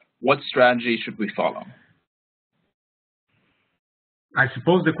 what strategy should we follow? I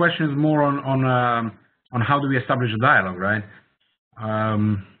suppose the question is more on how do we establish a dialogue, right?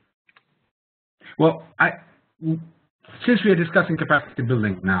 Well, since we are discussing capacity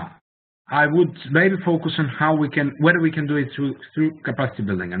building now, I would maybe focus on whether we can do it through capacity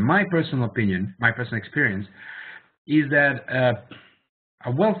building. And my personal opinion, my personal experience, is that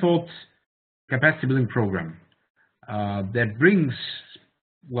a well-thought capacity building program that brings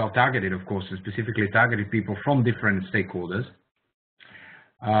well-targeted, of course, specifically targeted people from different stakeholders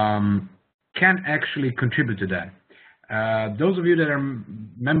can actually contribute to that. Those of you that are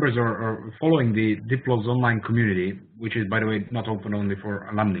members or following the Diplo's online community, which is, by the way, not open only for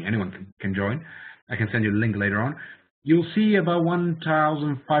alumni, anyone can join. I can send you the link later on. You'll see about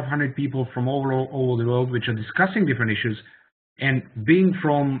 1,500 people from all over the world which are discussing different issues and being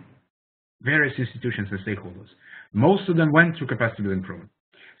from various institutions and stakeholders. Most of them went through capacity building program.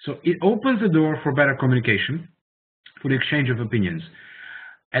 So it opens the door for better communication, for the exchange of opinions.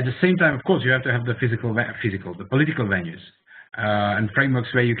 At the same time, of course, you have to have the the political venues and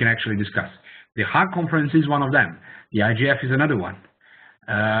frameworks where you can actually discuss. The Hague conference is one of them. The IGF is another one.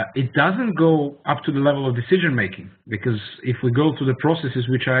 It doesn't go up to the level of decision making, because if we go to the processes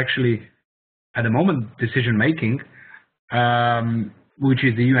which are actually at the moment decision making, which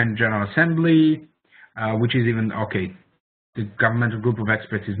is the UN General Assembly, which is even the governmental group of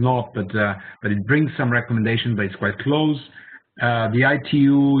experts is not, but it brings some recommendations, but it's quite close. The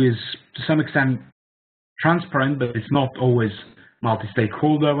ITU is to some extent transparent, but it's not always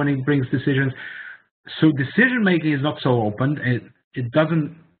multi-stakeholder when it brings decisions. So decision making is not so open. It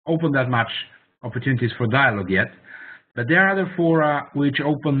doesn't open that much opportunities for dialogue yet. But there are other fora which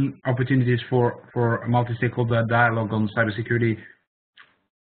open opportunities for multi-stakeholder dialogue on cybersecurity,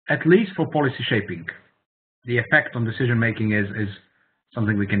 at least for policy shaping. The effect on decision making is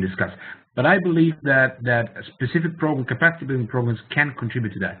something we can discuss. But I believe that a specific program, capacity building programs, can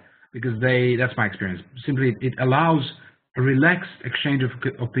contribute to that, because that's my experience. Simply, it allows a relaxed exchange of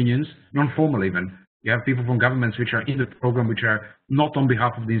opinions, non-formal even. You have people from governments which are in the program, which are not on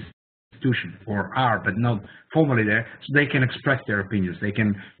behalf of the institution, or are, but not formally there, so they can express their opinions, they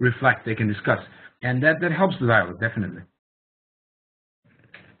can reflect, they can discuss. And that helps the dialogue, definitely.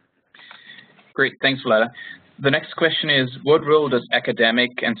 Great, thanks, Vlada. The next question is, what role does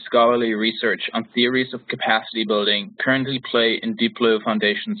academic and scholarly research on theories of capacity building currently play in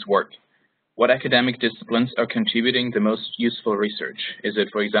DiploFoundation's work? What academic disciplines are contributing the most useful research? Is it,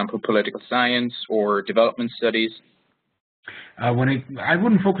 for example, political science or development studies? I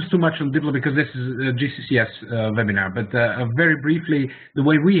wouldn't focus too much on Diplo because this is a GCCS webinar, but very briefly, the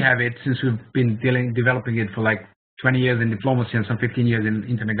way we have it, since we've been developing it for like 20 years in diplomacy and some 15 years in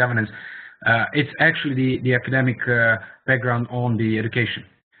internet governance, it's actually the academic background on the education,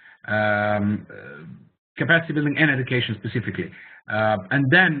 capacity building and education specifically. And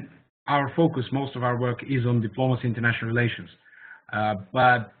then our focus, most of our work is on diplomacy, international relations.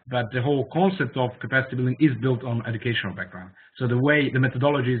 But the whole concept of capacity building is built on educational background. So the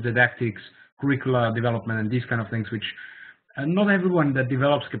methodologies, didactics, curricula development, and these kind of things, which not everyone that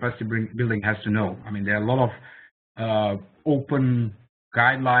develops capacity building has to know. I mean, there are a lot of open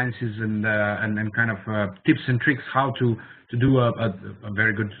guidelines and kind of tips and tricks how to do a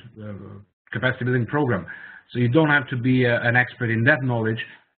very good capacity building program. So you don't have to be an expert in that knowledge,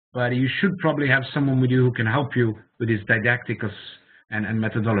 but you should probably have someone with you who can help you with this didactics and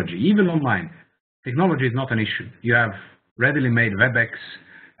methodology. Even online, technology is not an issue. You have readily made WebEx,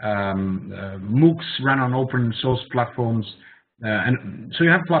 MOOCs run on open source platforms, and so you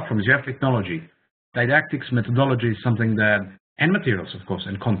have platforms, you have technology. Didactics, methodology is something that, and materials, of course,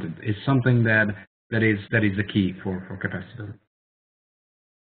 and content is something that is the key for capacity building.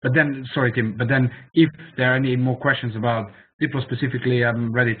 But then, sorry, Tim, but then if there are any more questions about Diplo specifically,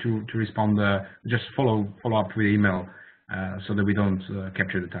 I'm ready to respond. Just follow up with email so that we don't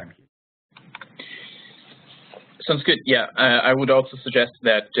capture the time. Sounds good. Yeah, I would also suggest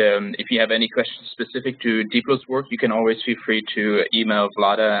that if you have any questions specific to Diplo's work, you can always feel free to email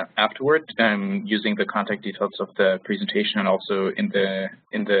Vlada afterward using the contact details of the presentation and also in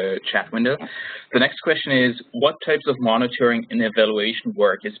the chat window. The next question is, what types of monitoring and evaluation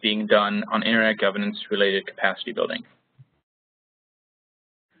work is being done on internet governance related capacity building?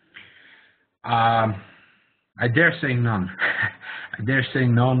 I dare say none. I dare say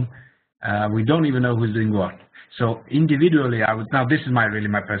none. We don't even know who's doing what. So individually, I would, now this is really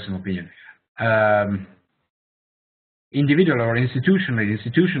my personal opinion. Individual or institutionally,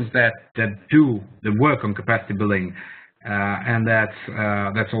 institutions that do the work on capacity building, and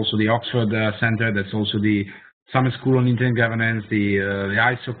that's also the Oxford Center, that's also the Summer School on Internet Governance, the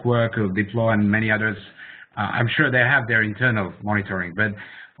ISOC work of Diplo and many others. I'm sure they have their internal monitoring, but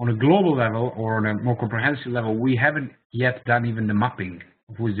on a global level or on a more comprehensive level, we haven't yet done even the mapping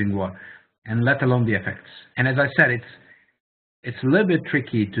of who's doing what, and let alone the effects. And as I said, it's a little bit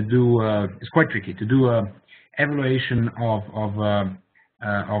tricky to do. It's quite tricky to do a evaluation of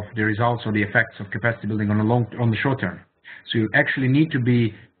the results or the effects of capacity building on the short term. So you actually need to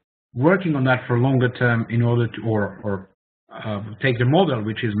be working on that for longer term in order to or take the model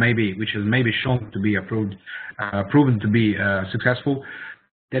which is maybe shown to be proven to be successful.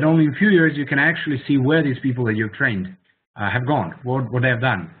 That only in a few years you can actually see where these people that you've trained have gone, what they have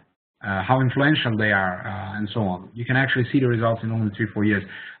done, how influential they are, and so on. You can actually see the results in only 3-4 years.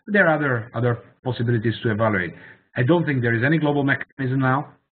 But there are other possibilities to evaluate. I don't think there is any global mechanism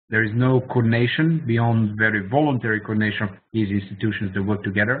now. There is no coordination beyond very voluntary coordination of these institutions that work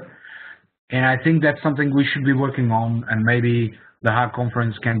together. And I think that's something we should be working on, and maybe the Hague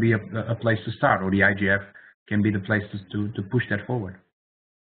conference can be a place to start, or the IGF can be the place to push that forward.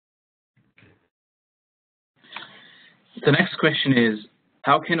 The next question is,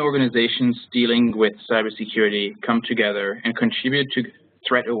 how can organizations dealing with cybersecurity come together and contribute to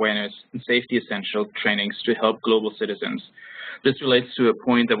threat awareness and safety essential trainings to help global citizens? This relates to a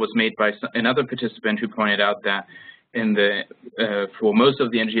point that was made by another participant who pointed out that for most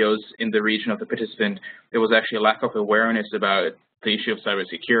of the NGOs in the region of the participant, there was actually a lack of awareness about the issue of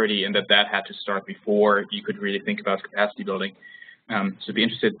cybersecurity, and that had to start before you could really think about capacity building. So I'd be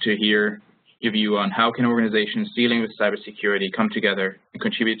interested to hear your view on how can organizations dealing with cybersecurity come together and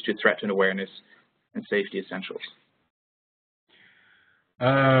contribute to threat and awareness and safety essentials.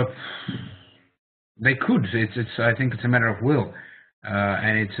 They could. I think it's a matter of will,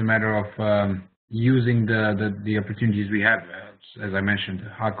 and it's a matter of using the opportunities we have. As I mentioned,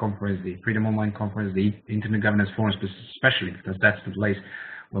 the Hague conference, the Freedom Online conference, the Internet Governance Forum, especially because that's the place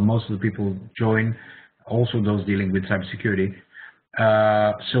where most of the people join. Also, those dealing with cybersecurity.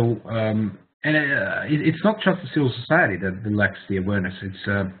 It's not just the civil society that lacks the awareness. It's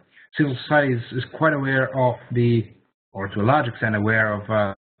civil society is quite aware of or to a large extent aware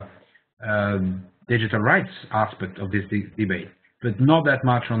of digital rights aspect of this debate, but not that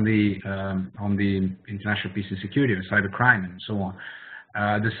much on the international peace and security, or cybercrime, and so on.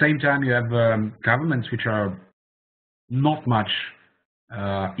 At the same time, you have governments which are not much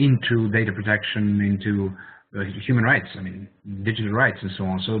into data protection, into human rights, I mean, digital rights, and so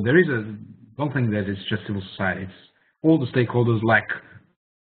on. So there is don't think that it's just civil society. It's all the stakeholders lack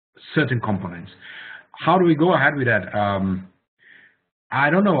certain components. How do we go ahead with that? I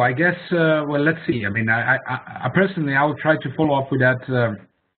don't know. I guess, well, let's see. I mean, I personally, I will try to follow up with that,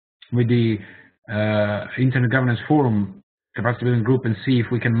 with the Internet Governance Forum capacity building group, and see if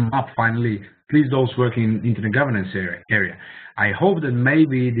we can map finally at least those working in Internet Governance area. I hope that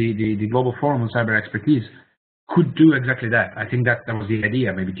maybe the Global Forum on Cyber Expertise could do exactly that. I think that was the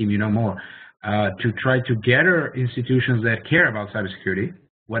idea. Maybe, Tim, you know more, to try to gather institutions that care about cybersecurity,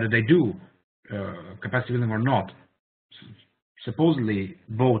 whether they do capacity building or not. Supposedly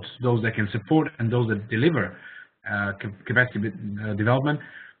both those that can support and those that deliver capacity development,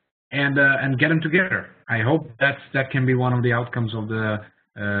 and get them together. I hope that can be one of the outcomes of the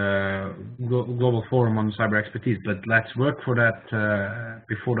Global Forum on Cyber Expertise. But let's work for that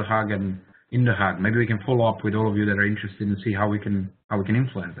before the Hague and in the Hague. Maybe we can follow up with all of you that are interested and see how we can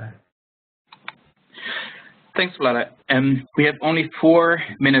influence that. Thanks, Vlada. We have only 4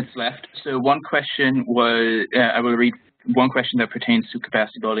 minutes left. So one question was, I will read one question that pertains to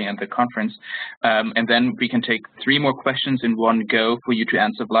capacity building and the conference, and then we can take 3 more questions in one go for you to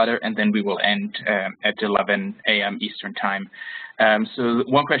answer, Vlada, and then we will end at 11 a.m. Eastern time. So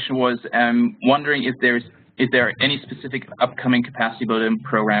one question was wondering if is there any specific upcoming capacity building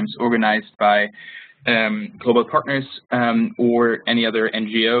programs organized by global partners or any other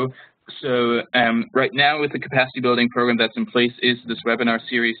NGO, So right now, with the capacity building program that's in place, is this webinar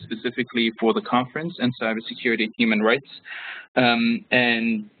series specifically for the conference and cybersecurity and human rights.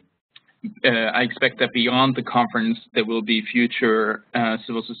 I expect that beyond the conference, there will be future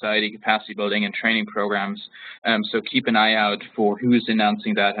civil society capacity building and training programs. So keep an eye out for who's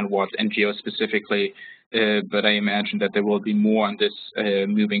announcing that and what NGO specifically. But I imagine that there will be more on this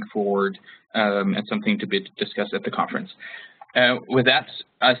moving forward and something to be discussed at the conference. With that,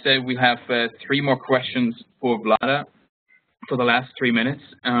 I said we have 3 more questions for Vlada for the last 3 minutes.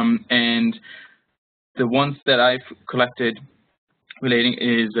 And the ones that I've collected relating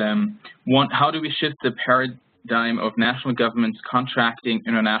is, one, how do we shift the paradigm of national governments contracting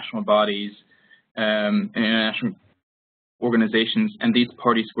international bodies, international organizations, and these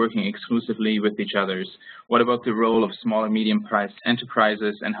parties working exclusively with each others? What about the role of small and medium-priced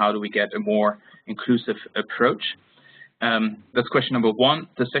enterprises, and how do we get a more inclusive approach? That's question number 1.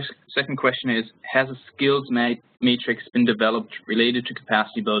 The second question is, has a skills matrix been developed related to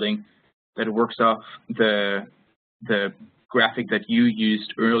capacity building that works off the graphic that you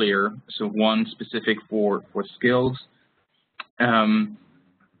used earlier? So one specific for skills. And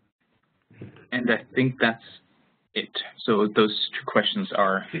I think that's it. So those 2 questions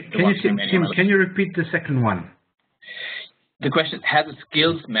are the ones remaining. Can you repeat the second one? The question, has a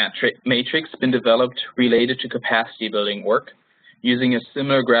skills matrix been developed related to capacity building work using a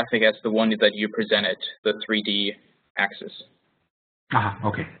similar graphic as the one that you presented, the 3D axis?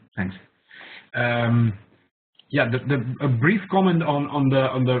 Okay, thanks. Yeah, a brief comment on the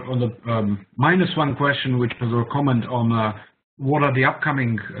 -1 question, which was a comment on what are the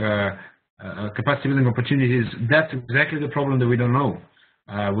upcoming capacity building opportunities. That's exactly the problem that we don't know.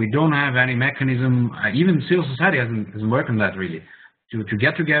 We don't have any mechanism, even civil society hasn't worked on that really, to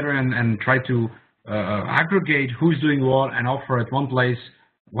get together and try to aggregate who's doing what and offer at one place,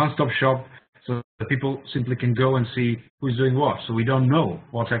 one-stop shop, so that people simply can go and see who's doing what. So we don't know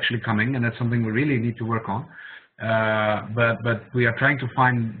what's actually coming, and that's something we really need to work on. But we are trying to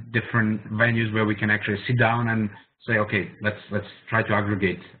find different venues where we can actually sit down and say, okay, let's try to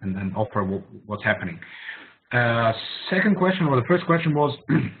aggregate and offer what's happening. Second question, or the first question was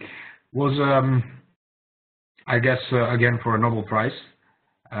I guess again for a Nobel Prize.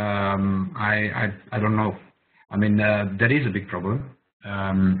 I don't know. I mean, that is a big problem.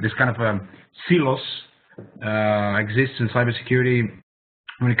 This kind of silos exists in cybersecurity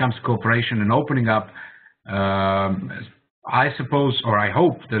when it comes to cooperation and opening up. I suppose, or I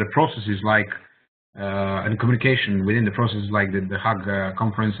hope, that a process is like and communication within the process, like the Hague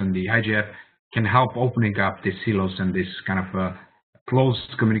conference and the IGF, can help opening up these silos and this kind of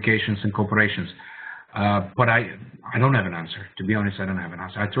closed communications and cooperations. But I don't have an answer. To be honest, I don't have an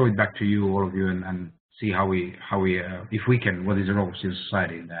answer. I throw it back to you, all of you, and see how we if we can, what is the role of civil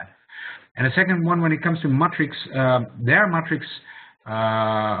society in that. And the second one, when it comes to matrix, there are matrix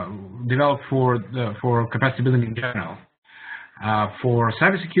developed for capacity building in general. For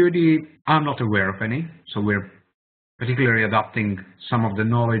cybersecurity, I'm not aware of any. So we're particularly adopting some of the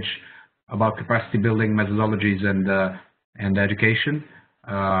knowledge about capacity building methodologies and education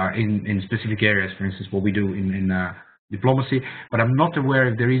in specific areas. For instance, what we do in diplomacy. But I'm not aware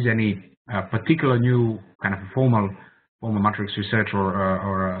if there is any particular new kind of formal matrix research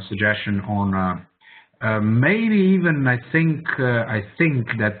or a suggestion on. Maybe even I think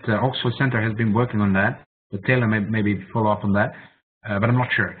that Oxford Center has been working on that. But Taylor maybe follow up on that, but I'm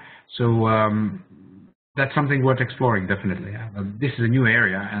not sure. So that's something worth exploring, definitely. This is a new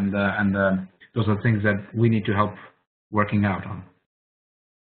area, and those are things that we need to help working out on.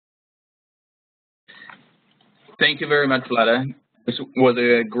 Thank you very much, Vlada. This was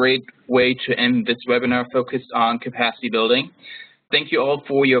a great way to end this webinar focused on capacity building. Thank you all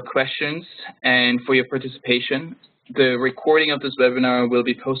for your questions and for your participation. The recording of this webinar will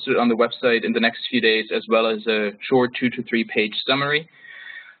be posted on the website in the next few days, as well as a short 2 to 3 page summary.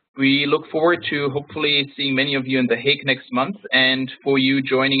 We look forward to hopefully seeing many of you in The Hague next month, and for you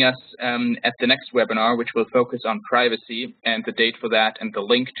joining us at the next webinar, which will focus on privacy, and the date for that and the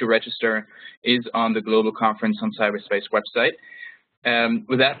link to register is on the Global Conference on Cyberspace website.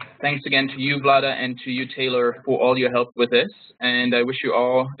 With that, thanks again to you, Vlada, and to you, Taylor, for all your help with this, and I wish you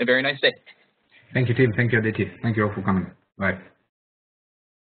all a very nice day. Thank you, Tim. Thank you, Aditi. Thank you all for coming. Bye.